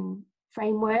learning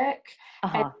framework.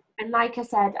 And like I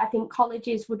said, I think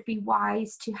colleges would be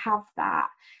wise to have that,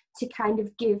 to kind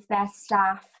of give their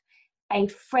staff a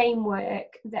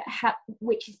framework that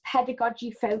which is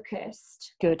pedagogy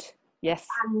focused. Good. Yes.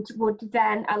 And would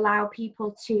then allow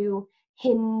people to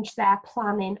hinge their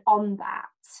planning on that.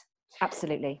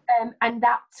 Absolutely. And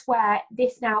that's where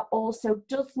this now also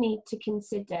does need to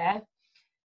consider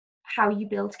how you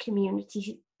build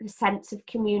community, the sense of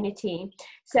community.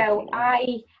 So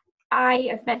I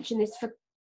have mentioned this for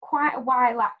quite a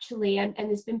while actually, and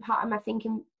there's been part of my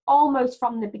thinking almost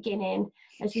from the beginning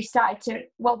as we started to,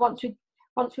 well, once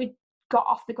we got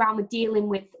off the ground with dealing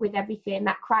with everything,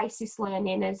 that crisis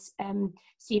learning, as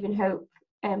Stephen Hope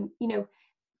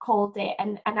called it,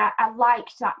 and I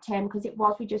liked that term because it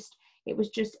was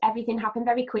just everything happened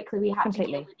very quickly. We had to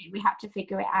deal with it. We had to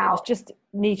figure it out. It was just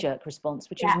knee-jerk response,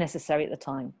 which was necessary at the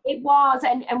time. It was,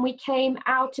 and we came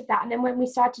out of that. And then when we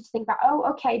started to think about, oh,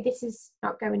 okay, this is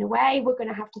not going away, we're going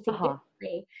to have to think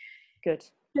differently. Good.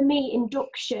 For me,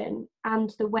 induction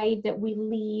and the way that we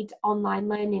lead online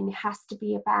learning has to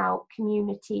be about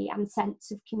community and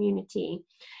sense of community.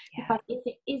 Because if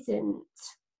it isn't,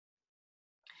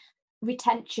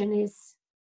 retention is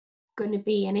going to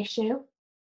be an issue.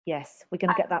 Yes, we're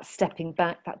going to get that stepping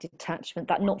back, that detachment,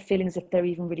 that not feeling as if they're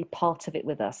even really part of it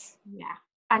with us. Yeah.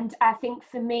 And I think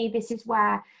for me, this is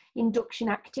where induction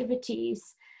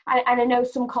activities, and I know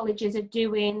some colleges are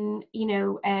doing,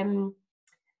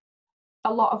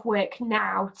 a lot of work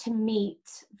now to meet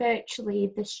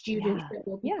virtually the students that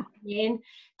will be coming in,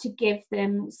 to give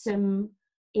them some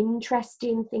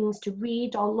interesting things to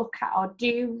read or look at or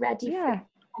do ready for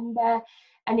September.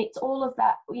 And it's all of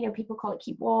that, people call it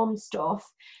keep warm stuff.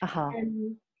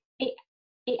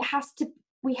 We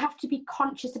have to be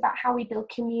conscious about how we build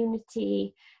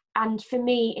community. And for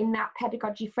me, in that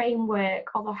pedagogy framework,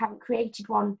 although I haven't created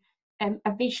one,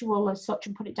 a visual as such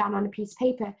and put it down on a piece of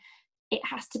paper, it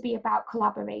has to be about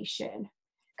collaboration.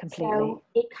 Completely. So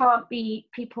it can't be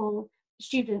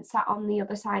students sat on the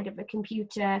other side of a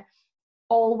computer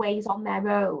always on their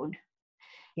own.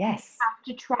 Yes. You have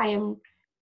to try and,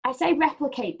 I say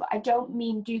replicate, but I don't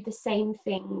mean do the same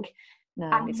thing.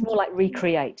 No, it's more like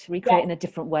recreate in a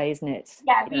different way, isn't it?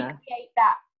 Yeah, recreate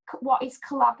that. What is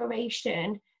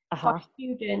collaboration for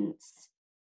students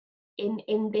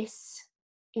in this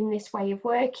way of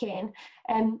working?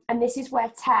 And this is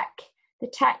where the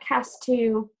tech has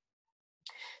to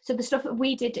So the stuff that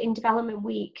we did in Development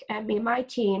Week, me and my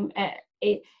team,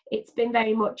 it's been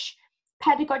very much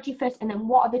pedagogy first, and then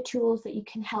what are the tools that you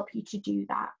can help you to do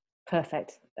that.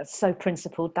 Perfect. That's so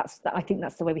principled. I think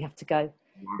that's the way we have to go.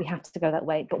 Yeah. We have to go that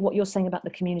way. But what you're saying about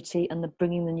the community and the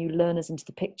bringing the new learners into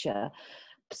the picture,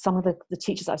 some of the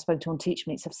teachers I've spoken to on Teach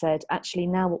Meets have said, actually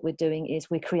now what we're doing is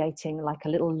we're creating like a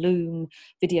little Loom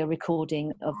video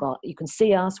recording of you can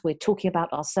see us, we're talking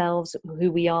about ourselves, who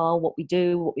we are, what we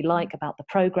do, what we like about the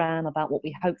program, about what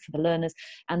we hope for the learners,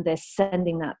 and they're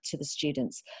sending that to the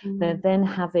students. They're then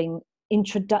having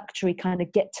introductory kind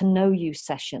of get to know you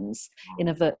sessions in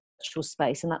a virtual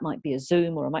space, and that might be a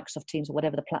Zoom or a Microsoft Teams or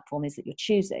whatever the platform is that you're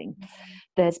choosing.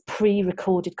 There's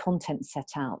pre-recorded content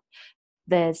set out.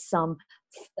 There's some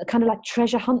kind of like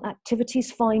treasure hunt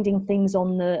activities, finding things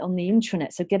on the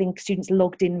intranet, so getting students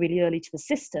logged in really early to the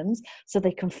systems so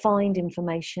they can find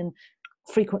information.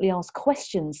 Frequently asked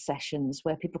questions sessions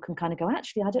where people can kind of go,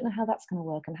 actually, I don't know how that's going to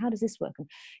work, and how does this work, and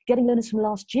getting learners from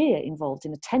last year involved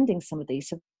in attending some of these,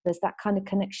 so there's that kind of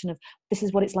connection of this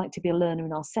is what it's like to be a learner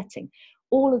in our setting.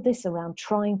 All of this around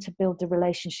trying to build the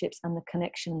relationships and the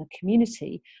connection and the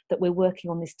community that we're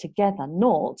working on this together,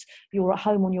 not you're at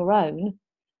home on your own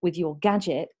with your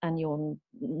gadget and your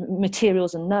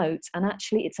materials and notes, and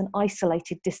actually it's an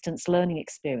isolated distance learning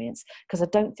experience, because I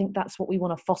don't think that's what we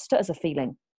want to foster as a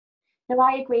feeling. No,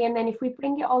 I agree. And then if we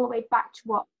bring it all the way back to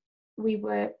what we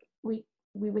were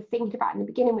thinking about in the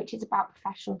beginning, which is about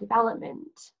professional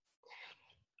development,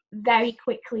 very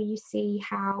quickly you see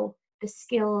how the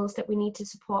skills that we need to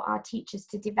support our teachers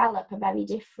to develop are very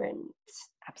different.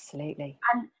 Absolutely.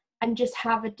 And just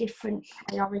have a different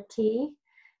priority.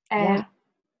 Yeah.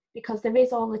 Because there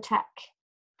is all the tech,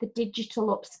 the digital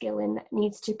upskilling that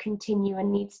needs to continue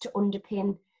and needs to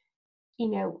underpin,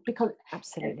 because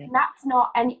absolutely, that's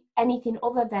not anything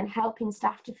other than helping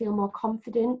staff to feel more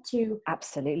confident to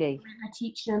absolutely deliver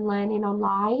teaching and learning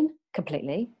online.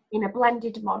 Completely. In a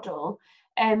blended model.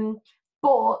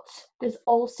 But there's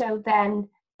also then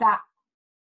that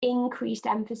increased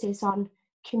emphasis on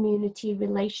community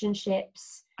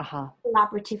relationships,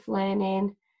 collaborative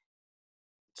learning.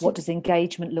 What does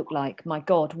engagement look like? My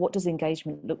God, what does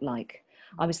engagement look like?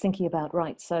 I was thinking about,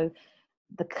 so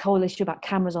the whole issue about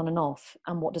cameras on and off,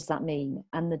 and what does that mean?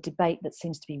 And the debate that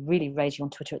seems to be really raging on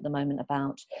Twitter at the moment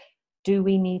about, do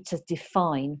we need to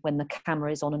define when the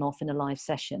camera is on and off in a live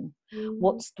session?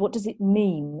 What does it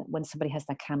mean when somebody has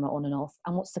their camera on and off?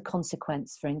 And what's the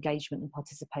consequence for engagement and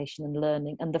participation and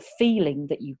learning and the feeling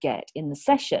that you get in the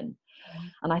session?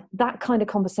 And that kind of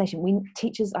conversation,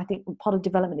 teachers, I think part of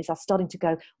development is us starting to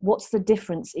go, what's the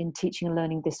difference in teaching and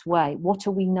learning this way? What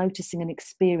are we noticing and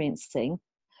experiencing?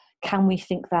 Can we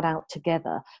think that out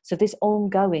together? So this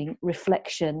ongoing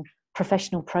reflection,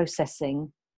 professional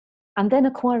processing, and then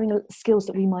acquiring skills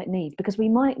that we might need, because we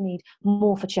might need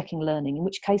more for checking learning, in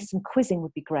which case some quizzing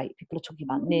would be great. People are talking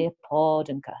about Nearpod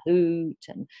and Kahoot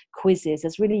and quizzes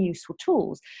as really useful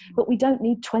tools, but we don't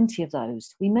need 20 of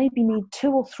those. We maybe need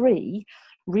 2 or 3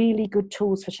 really good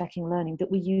tools for checking learning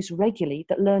that we use regularly,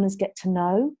 that learners get to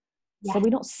know. Yes. So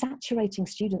we're not saturating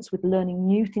students with learning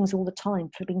new things all the time,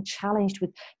 for being challenged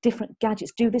with different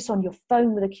gadgets. Do this on your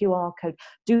phone with a QR code.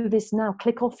 Do this now.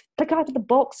 Click out of the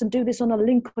box and do this on a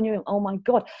link on your own. Oh my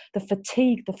God, the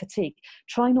fatigue.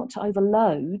 Try not to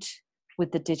overload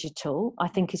with the digital, I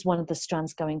think, is one of the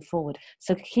strands going forward.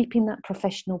 So keeping that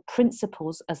professional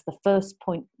principles as the first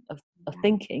point of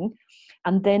thinking,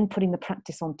 and then putting the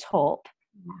practice on top.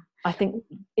 I think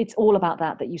it's all about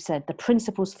that you said, the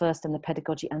principles first and the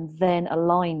pedagogy, and then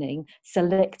aligning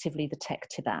selectively the tech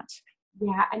to that.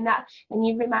 Yeah, and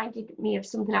you reminded me of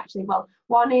something actually. Well,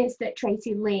 one is that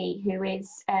Tracy Lee, who is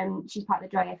she's part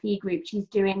of the Joy FE group, she's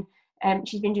been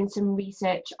doing some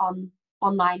research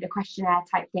online, a questionnaire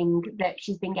type thing that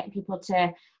she's been getting people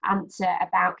to answer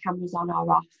about cameras on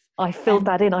or off. I filled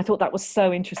that in. I thought that was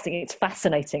so interesting. It's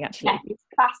fascinating, actually. Yeah, it's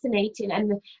fascinating,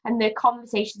 and the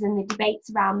conversations and the debates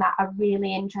around that are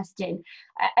really interesting.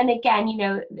 And again,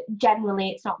 generally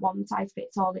it's not one size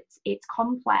fits all. It's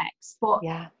complex, but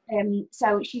yeah.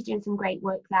 So she's doing some great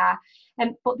work there.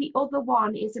 But the other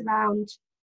one is around,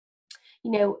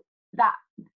 that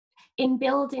in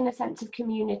building a sense of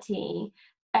community.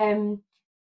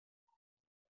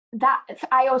 That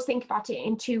I always think about it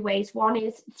in 2 ways. One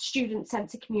is student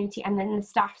sense of community, and then the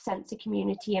staff sense of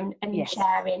community and yes.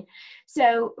 sharing.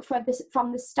 So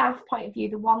from the staff point of view,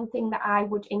 the one thing that I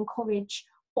would encourage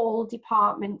all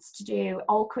departments to do,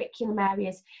 all curriculum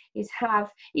areas, is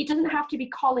it doesn't have to be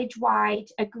college-wide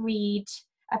agreed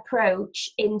approach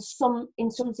in some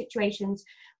situations.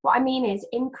 What I mean is,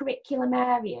 in curriculum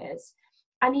areas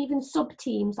and even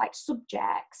sub-teams like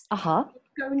subjects,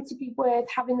 going to be worth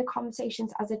having the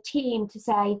conversations as a team to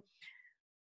say,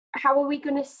 how are we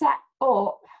going to set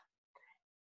up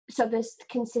so there's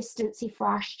consistency for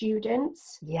our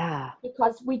students? Yeah.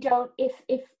 Because we don't,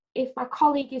 if my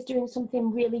colleague is doing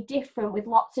something really different with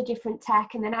lots of different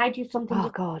tech, and then I do something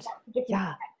God, different yeah,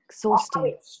 tech, exhausting. or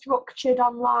how it's structured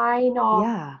online, or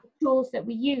yeah, the tools that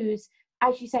we use,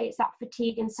 as you say, it's that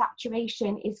fatigue and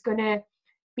saturation is going to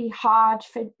be hard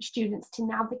for students to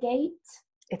navigate.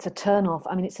 It's a turn off.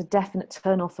 I mean, it's a definite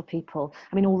turn off for people.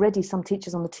 I mean, already some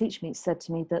teachers on the Teach Meet said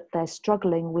to me that they're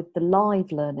struggling with the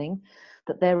live learning,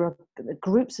 that there are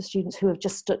groups of students who have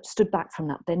just stood back from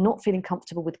that. They're not feeling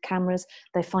comfortable with cameras.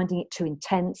 They're finding it too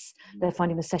intense. They're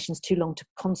finding the sessions too long to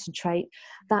concentrate.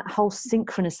 That whole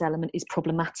synchronous element is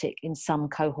problematic in some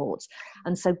cohorts.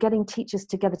 And so getting teachers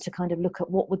together to kind of look at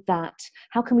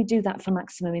how can we do that for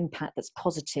maximum impact that's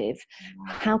positive?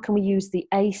 How can we use the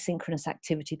asynchronous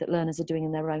activity that learners are doing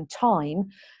in their own time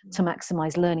to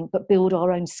maximize learning, but build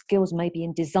our own skills maybe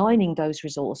in designing those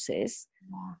resources?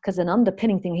 Because an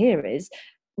underpinning thing here is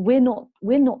we're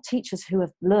not teachers who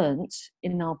have learnt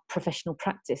in our professional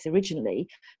practice originally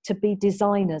to be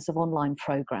designers of online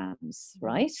programs,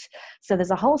 right? So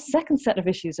there's a whole second set of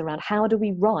issues around how do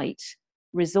we write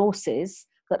resources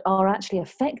that are actually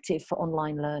effective for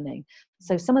online learning.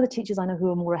 So some of the teachers I know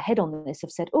who are more ahead on this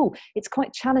have said, it's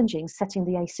quite challenging setting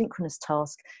the asynchronous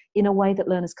task in a way that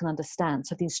learners can understand.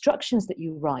 So the instructions that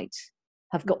you write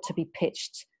have got to be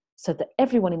pitched so that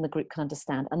everyone in the group can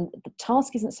understand. And the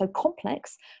task isn't so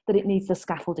complex that it needs the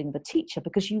scaffolding of a teacher,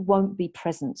 because you won't be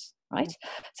present, right?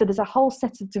 So there's a whole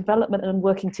set of development and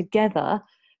working together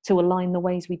to align the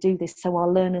ways we do this so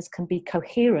our learners can be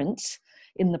coherent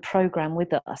in the program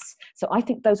with us. So I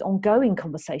think those ongoing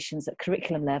conversations at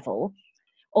curriculum level,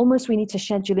 almost we need to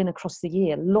schedule in across the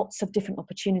year lots of different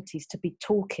opportunities to be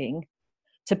talking,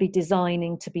 to be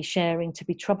designing, to be sharing, to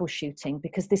be troubleshooting,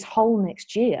 because this whole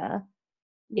next year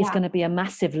is going to be a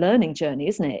massive learning journey,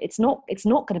 isn't it? It's not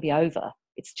going to be over.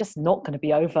 It's just not going to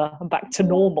be over and back to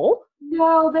normal.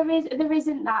 No, there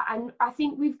isn't that. And I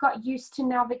think we've got used to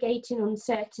navigating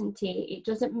uncertainty. It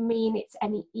doesn't mean it's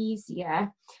any easier.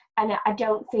 And I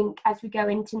don't think as we go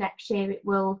into next year, it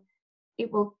will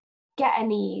get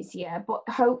any easier, but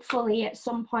hopefully at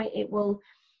some point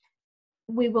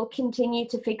we will continue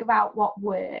to figure out what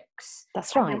works.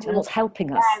 That's right. And what's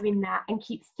helping us. In that and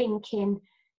keep thinking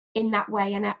in that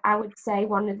way. And I would say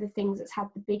one of the things that's had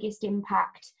the biggest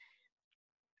impact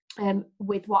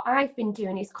with what I've been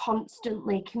doing is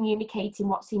constantly communicating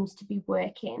what seems to be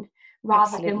working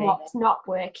rather than what's not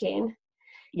working.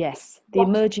 Yes, the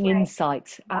emerging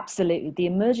insight, absolutely. The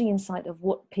emerging insight of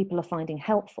what people are finding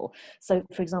helpful. So,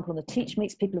 for example, on the Teach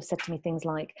Meets, people have said to me things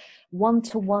like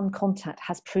one-to-one contact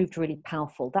has proved really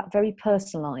powerful. That very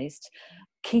personalised,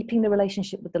 keeping the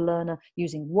relationship with the learner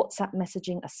using WhatsApp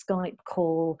messaging, a Skype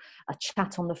call, a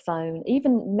chat on the phone,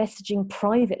 even messaging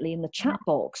privately in the chat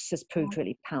box has proved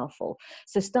really powerful.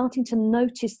 So starting to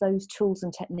notice those tools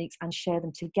and techniques and share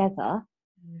them together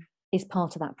is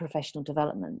part of that professional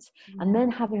development. And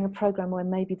then having a program where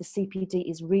maybe the CPD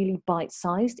is really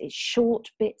bite-sized, it's short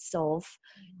bits of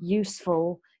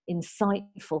useful,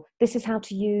 insightful. This is how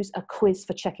to use a quiz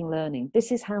for checking learning.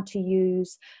 This is how to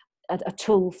use a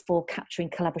tool for capturing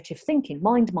collaborative thinking.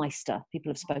 MindMeister, people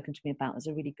have spoken to me about as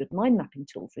a really good mind mapping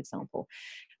tool, for example.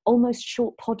 Almost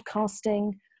short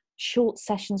podcasting, short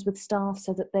sessions with staff,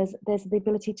 so that there's the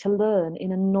ability to learn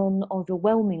in a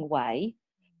non-overwhelming way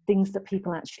things that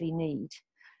people actually need.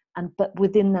 But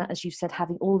within that, as you said,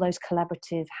 having all those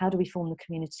collaborative, how do we form the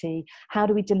community? How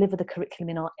do we deliver the curriculum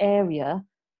in our area?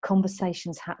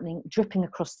 Conversations happening, dripping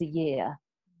across the year.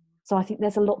 So I think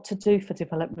there's a lot to do for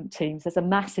development teams. There's a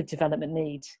massive development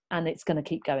need, and it's going to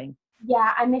keep going.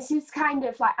 Yeah, and this is kind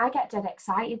of like, I get dead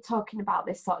excited talking about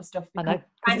this sort of stuff. I know,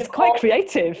 because it's quite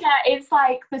creative. Yeah, it's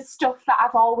like the stuff that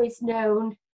I've always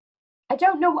known. I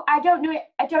don't know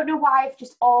why I've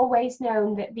just always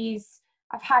known that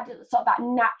I've had sort of that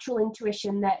natural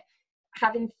intuition that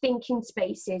having thinking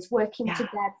spaces, working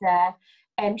together,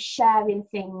 sharing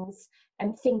things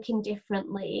and thinking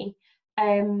differently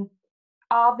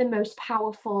are the most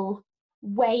powerful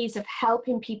ways of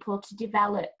helping people to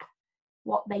develop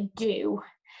what they do.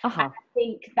 And I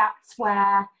think that's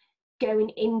where going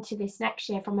into this next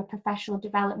year from a professional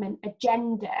development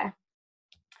agenda,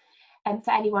 and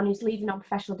for anyone who's leading on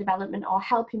professional development or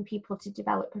helping people to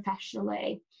develop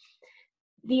professionally,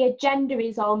 the agenda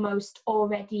is almost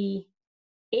already,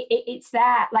 it's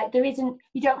there. Like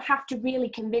you don't have to really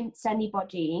convince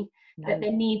anybody that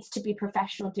there needs to be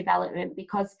professional development,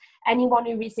 because anyone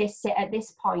who resists it at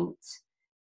this point,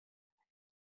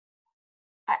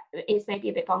 is maybe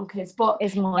a bit bonkers, but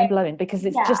it's mind-blowing, because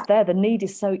it's just there. The need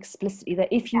is so explicitly there.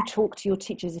 If you talk to your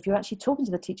teachers, if you're actually talking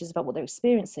to the teachers about what they're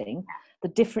experiencing, the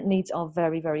different needs are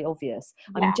very, very obvious.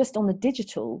 I mean, just on the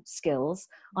digital skills,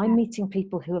 I'm meeting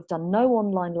people who have done no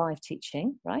online live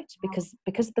teaching, right? Because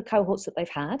of the cohorts that they've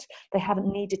had, they haven't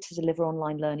needed to deliver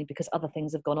online learning because other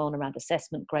things have gone on around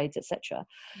assessment, grades, etc.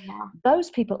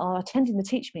 Those people are attending the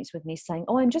teach meets with me saying,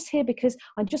 oh, I'm just here because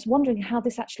I'm just wondering how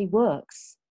this actually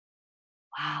works.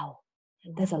 Wow.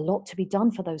 There's a lot to be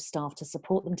done for those staff to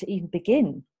support them to even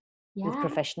begin with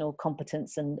professional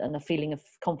competence and a feeling of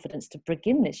confidence to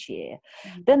begin this year.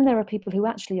 Then there are people who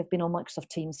actually have been on Microsoft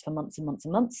Teams for months and months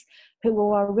and months, who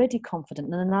are already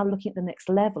confident and are now looking at the next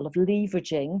level of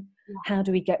leveraging how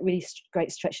do we get really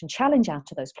great stretch and challenge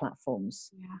out of those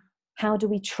platforms. How do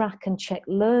we track and check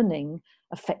learning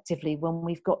effectively when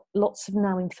we've got lots of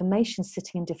now information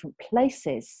sitting in different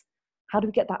places? How do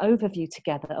we get that overview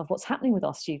together of what's happening with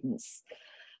our students?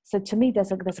 So to me,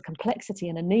 there's a complexity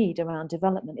and a need around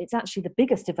development. It's actually the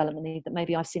biggest development need that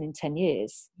maybe I've seen in 10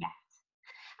 years. Yes.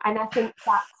 And I think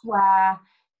that's where,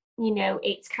 you know,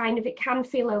 it can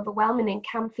feel overwhelming and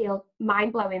can feel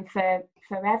mind-blowing for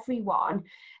everyone.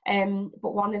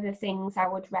 But one of the things I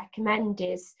would recommend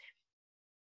is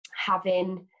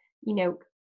having, you know,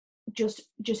 just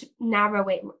narrow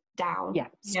it down.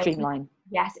 Streamline.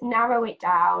 Yes, narrow it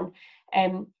down.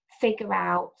 Figure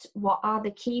out what are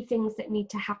the key things that need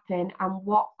to happen, and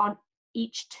what on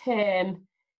each term,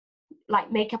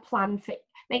 like make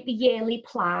the yearly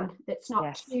plan that's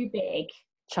not too big.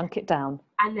 Chunk it down.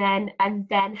 And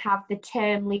then have the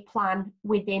termly plan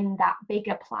within that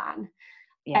bigger plan.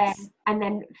 And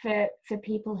then for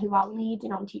people who are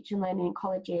leading on teaching and learning in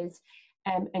colleges,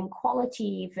 and quality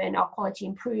even, or quality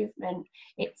improvement,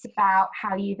 it's about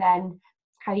how you're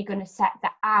going to set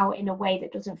that out in a way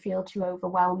that doesn't feel too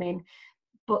overwhelming,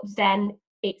 but then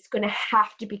it's going to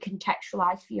have to be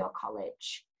contextualized for your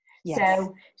college.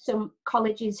 So some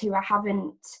colleges who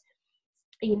haven't,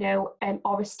 you know,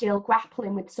 or are still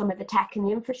grappling with some of the tech and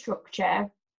the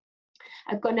infrastructure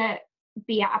are going to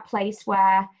be at a place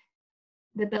where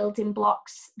the building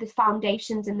blocks, the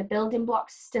foundations and the building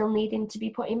blocks still needing to be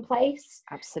put in place.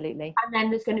 Absolutely. And then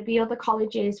there's going to be other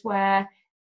colleges where,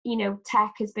 you know,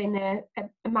 tech has been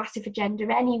a massive agenda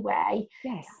anyway.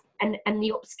 Yes. And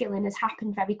the upskilling has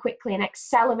happened very quickly and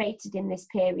accelerated in this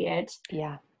period.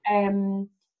 Yeah.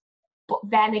 But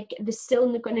then there's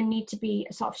still going to need to be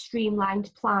a sort of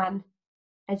streamlined plan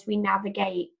as we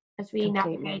navigate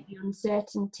the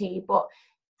uncertainty. But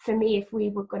for me, if we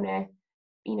were going to,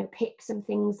 you know, pick some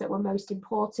things that were most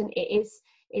important, it's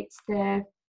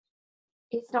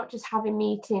not just having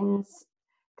meetings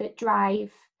that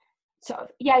drive sort of,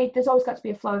 there's always got to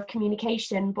be a flow of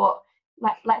communication, but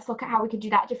let's look at how we could do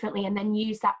that differently, and then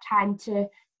use that time to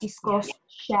discuss,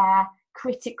 share,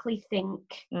 critically think,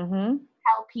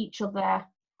 help each other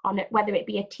on it, whether it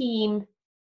be a team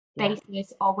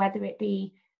basis or whether it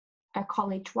be a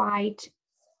college-wide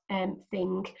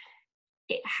thing.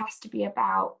 It has to be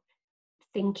about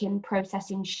thinking,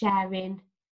 processing, sharing.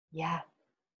 Yeah,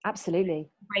 absolutely.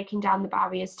 Breaking down the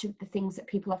barriers to the things that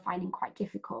people are finding quite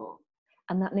difficult.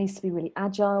 And that needs to be really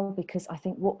agile, because I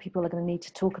think what people are going to need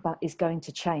to talk about is going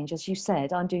to change. As you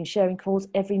said, I'm doing sharing calls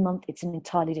every month. It's an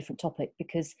entirely different topic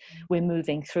because we're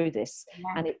moving through this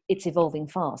and it's evolving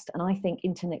fast. And I think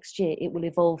into next year, it will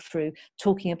evolve through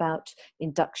talking about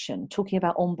induction, talking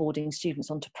about onboarding students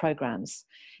onto programs.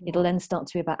 It'll then start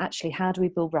to be about actually how do we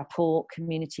build rapport,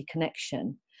 community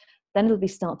connection. Then it'll be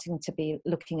starting to be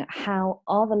looking at how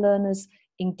are the learners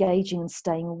engaging and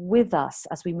staying with us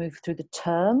as we move through the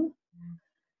term.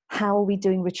 How are we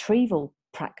doing retrieval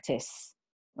practice,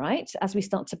 right? As we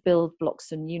start to build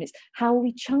blocks and units, how are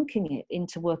we chunking it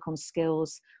into work on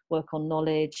skills, work on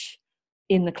knowledge,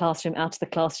 in the classroom, out of the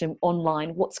classroom, online?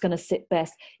 What's going to sit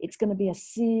best? It's going to be a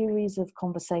series of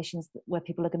conversations where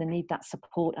people are going to need that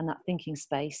support and that thinking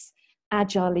space,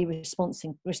 agilely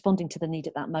responding to the need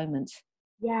at that moment.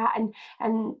 Yeah,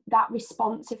 and that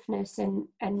responsiveness and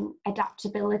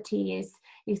adaptability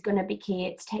is going to be key.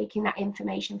 It's taking that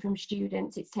information from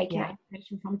students, it's taking that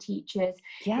information from teachers,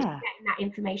 it's getting that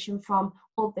information from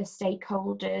other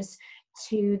stakeholders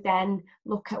to then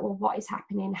look at, well, what is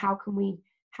happening? How can we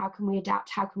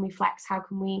adapt? How can we flex? How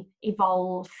can we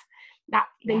evolve? That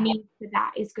the need for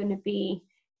that is going to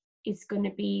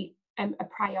be a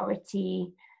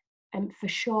priority, for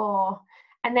sure.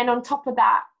 And then on top of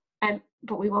that,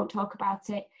 but we won't talk about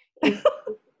it,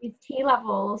 is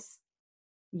T-levels.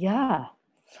 Yeah.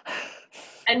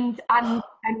 And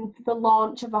the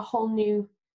launch of a whole new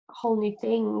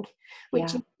thing,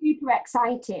 which is super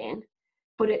exciting,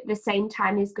 but at the same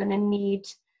time is going to need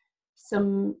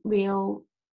some real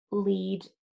lead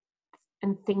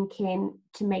and thinking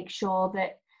to make sure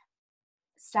that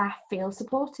staff feel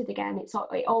supported again.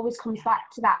 It always comes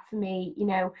back to that for me. You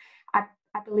know,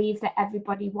 I believe that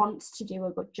everybody wants to do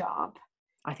a good job.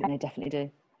 I think they definitely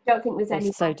do. I don't think there's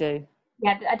They so do.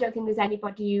 Yeah, I don't think there's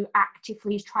anybody who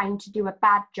actively is trying to do a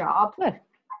bad job. No.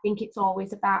 I think it's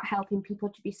always about helping people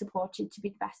to be supported, to be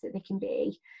the best that they can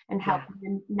be, and helping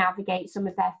them navigate some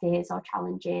of their fears or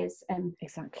challenges.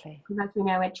 Exactly. Because as we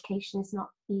know, education is not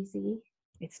easy.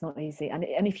 It's not easy. And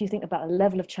if you think about the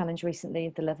level of challenge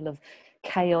recently, the level of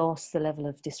chaos, the level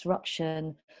of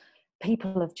disruption,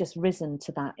 people have just risen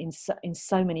to that in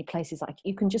so many places. Like,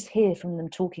 you can just hear from them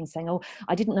talking, saying, oh,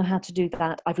 I didn't know how to do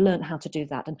that. I've learned how to do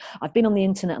that. And I've been on the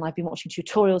internet and I've been watching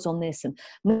tutorials on this. And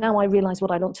now I realize what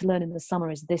I want to learn in the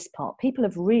summer is this part. People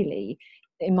have really,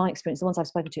 in my experience, the ones I've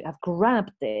spoken to, have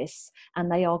grabbed this,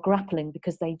 and they are grappling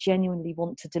because they genuinely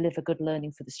want to deliver good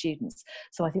learning for the students.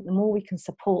 So I think the more we can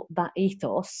support that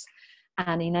ethos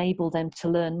and enable them to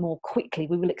learn more quickly,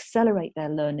 we will accelerate their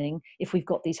learning if we've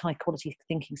got these high quality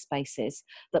thinking spaces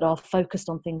that are focused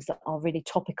on things that are really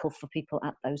topical for people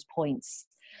at those points.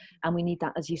 And we need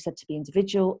that, as you said, to be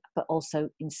individual, but also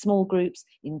in small groups,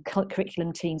 in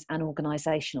curriculum teams, and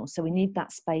organisational. So we need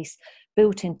that space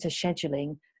built into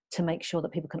scheduling to make sure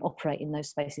that people can operate in those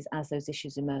spaces as those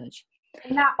issues emerge.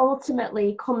 And that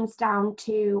ultimately comes down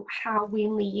to how we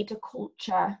lead a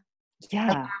culture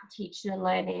around teaching and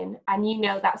learning. And you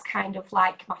know, that's kind of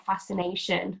like my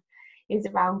fascination, is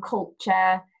around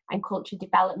culture and culture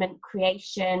development,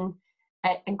 creation,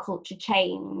 and culture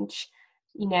change.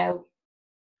 You know,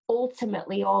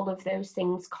 ultimately all of those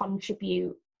things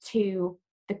contribute to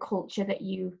the culture that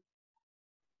you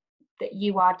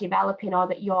are developing, or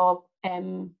that you're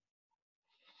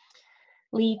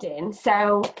leading.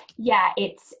 So yeah,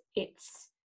 it's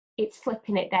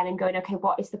flipping it then and going, okay,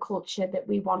 what is the culture that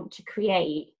we want to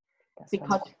create?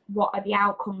 Because what are the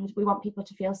outcomes? We want people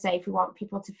to feel safe, we want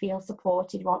people to feel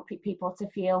supported, we want people to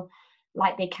feel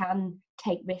like they can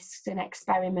take risks and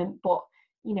experiment, but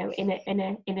you know, in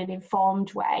an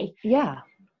informed way.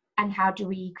 And how do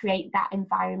we create that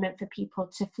environment for people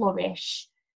to flourish?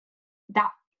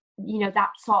 That, you know, that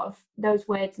sort of, those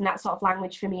words and that sort of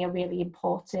language for me are really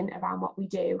important around what we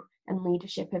do and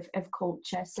leadership of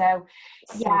culture. So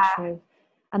true.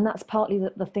 And that's partly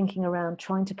the thinking around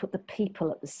trying to put the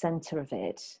people at the centre of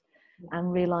it,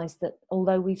 and realise that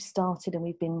although we've started and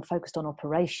we've been focused on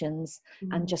operations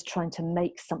and just trying to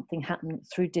make something happen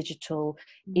through digital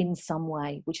in some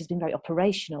way, which has been very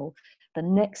operational, the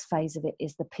next phase of it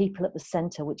is the people at the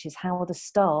centre, which is how are the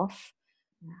staff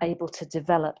able to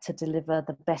develop to deliver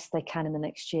the best they can in the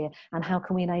next year, and how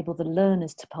can we enable the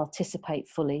learners to participate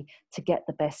fully to get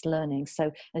the best learning.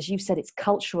 So as you said, it's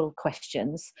cultural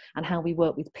questions and how we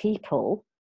work with people,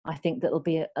 I think, that will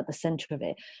be at the centre of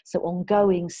it. So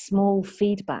ongoing small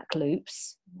feedback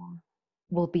loops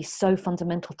will be so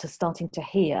fundamental to starting to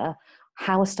hear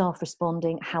how are staff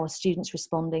responding, how are students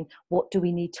responding, what do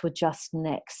we need to adjust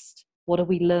next? What are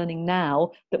we learning now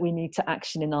that we need to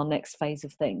action in our next phase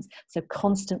of things? So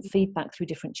constant feedback through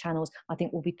different channels, I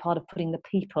think, will be part of putting the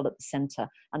people at the centre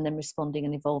and then responding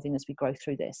and evolving as we grow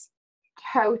through this.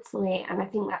 Totally. And I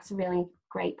think that's a really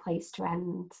great place to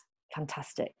end.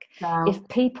 Fantastic. Wow. If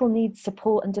people need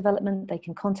support and development, they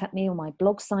can contact me on my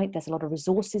blog site. There's a lot of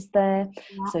resources there.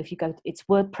 So if you go, it's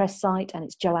WordPress site and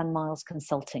it's Joanne Miles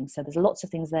Consulting. So there's lots of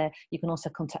things there. You can also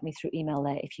contact me through email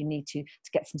there if you need to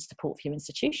get some support for your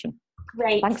institution.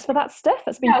 Great. Thanks for that, Steph.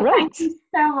 That's been great. Thank you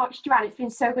so much, Joanne. It's been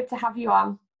so good to have you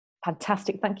on.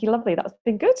 Fantastic. Thank you. Lovely. That's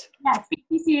been good. Yeah, speak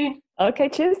to you soon. Okay,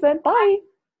 cheers then. Bye.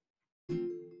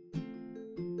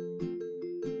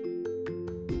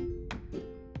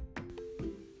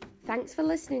 Thanks for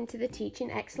listening to the Teaching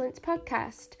Excellence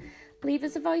podcast. Leave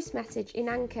us a voice message in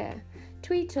Anchor.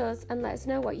 Tweet us and let us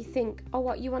know what you think or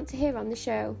what you want to hear on the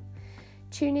show.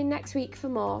 Tune in next week for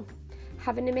more.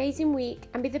 Have an amazing week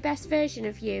and be the best version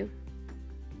of you.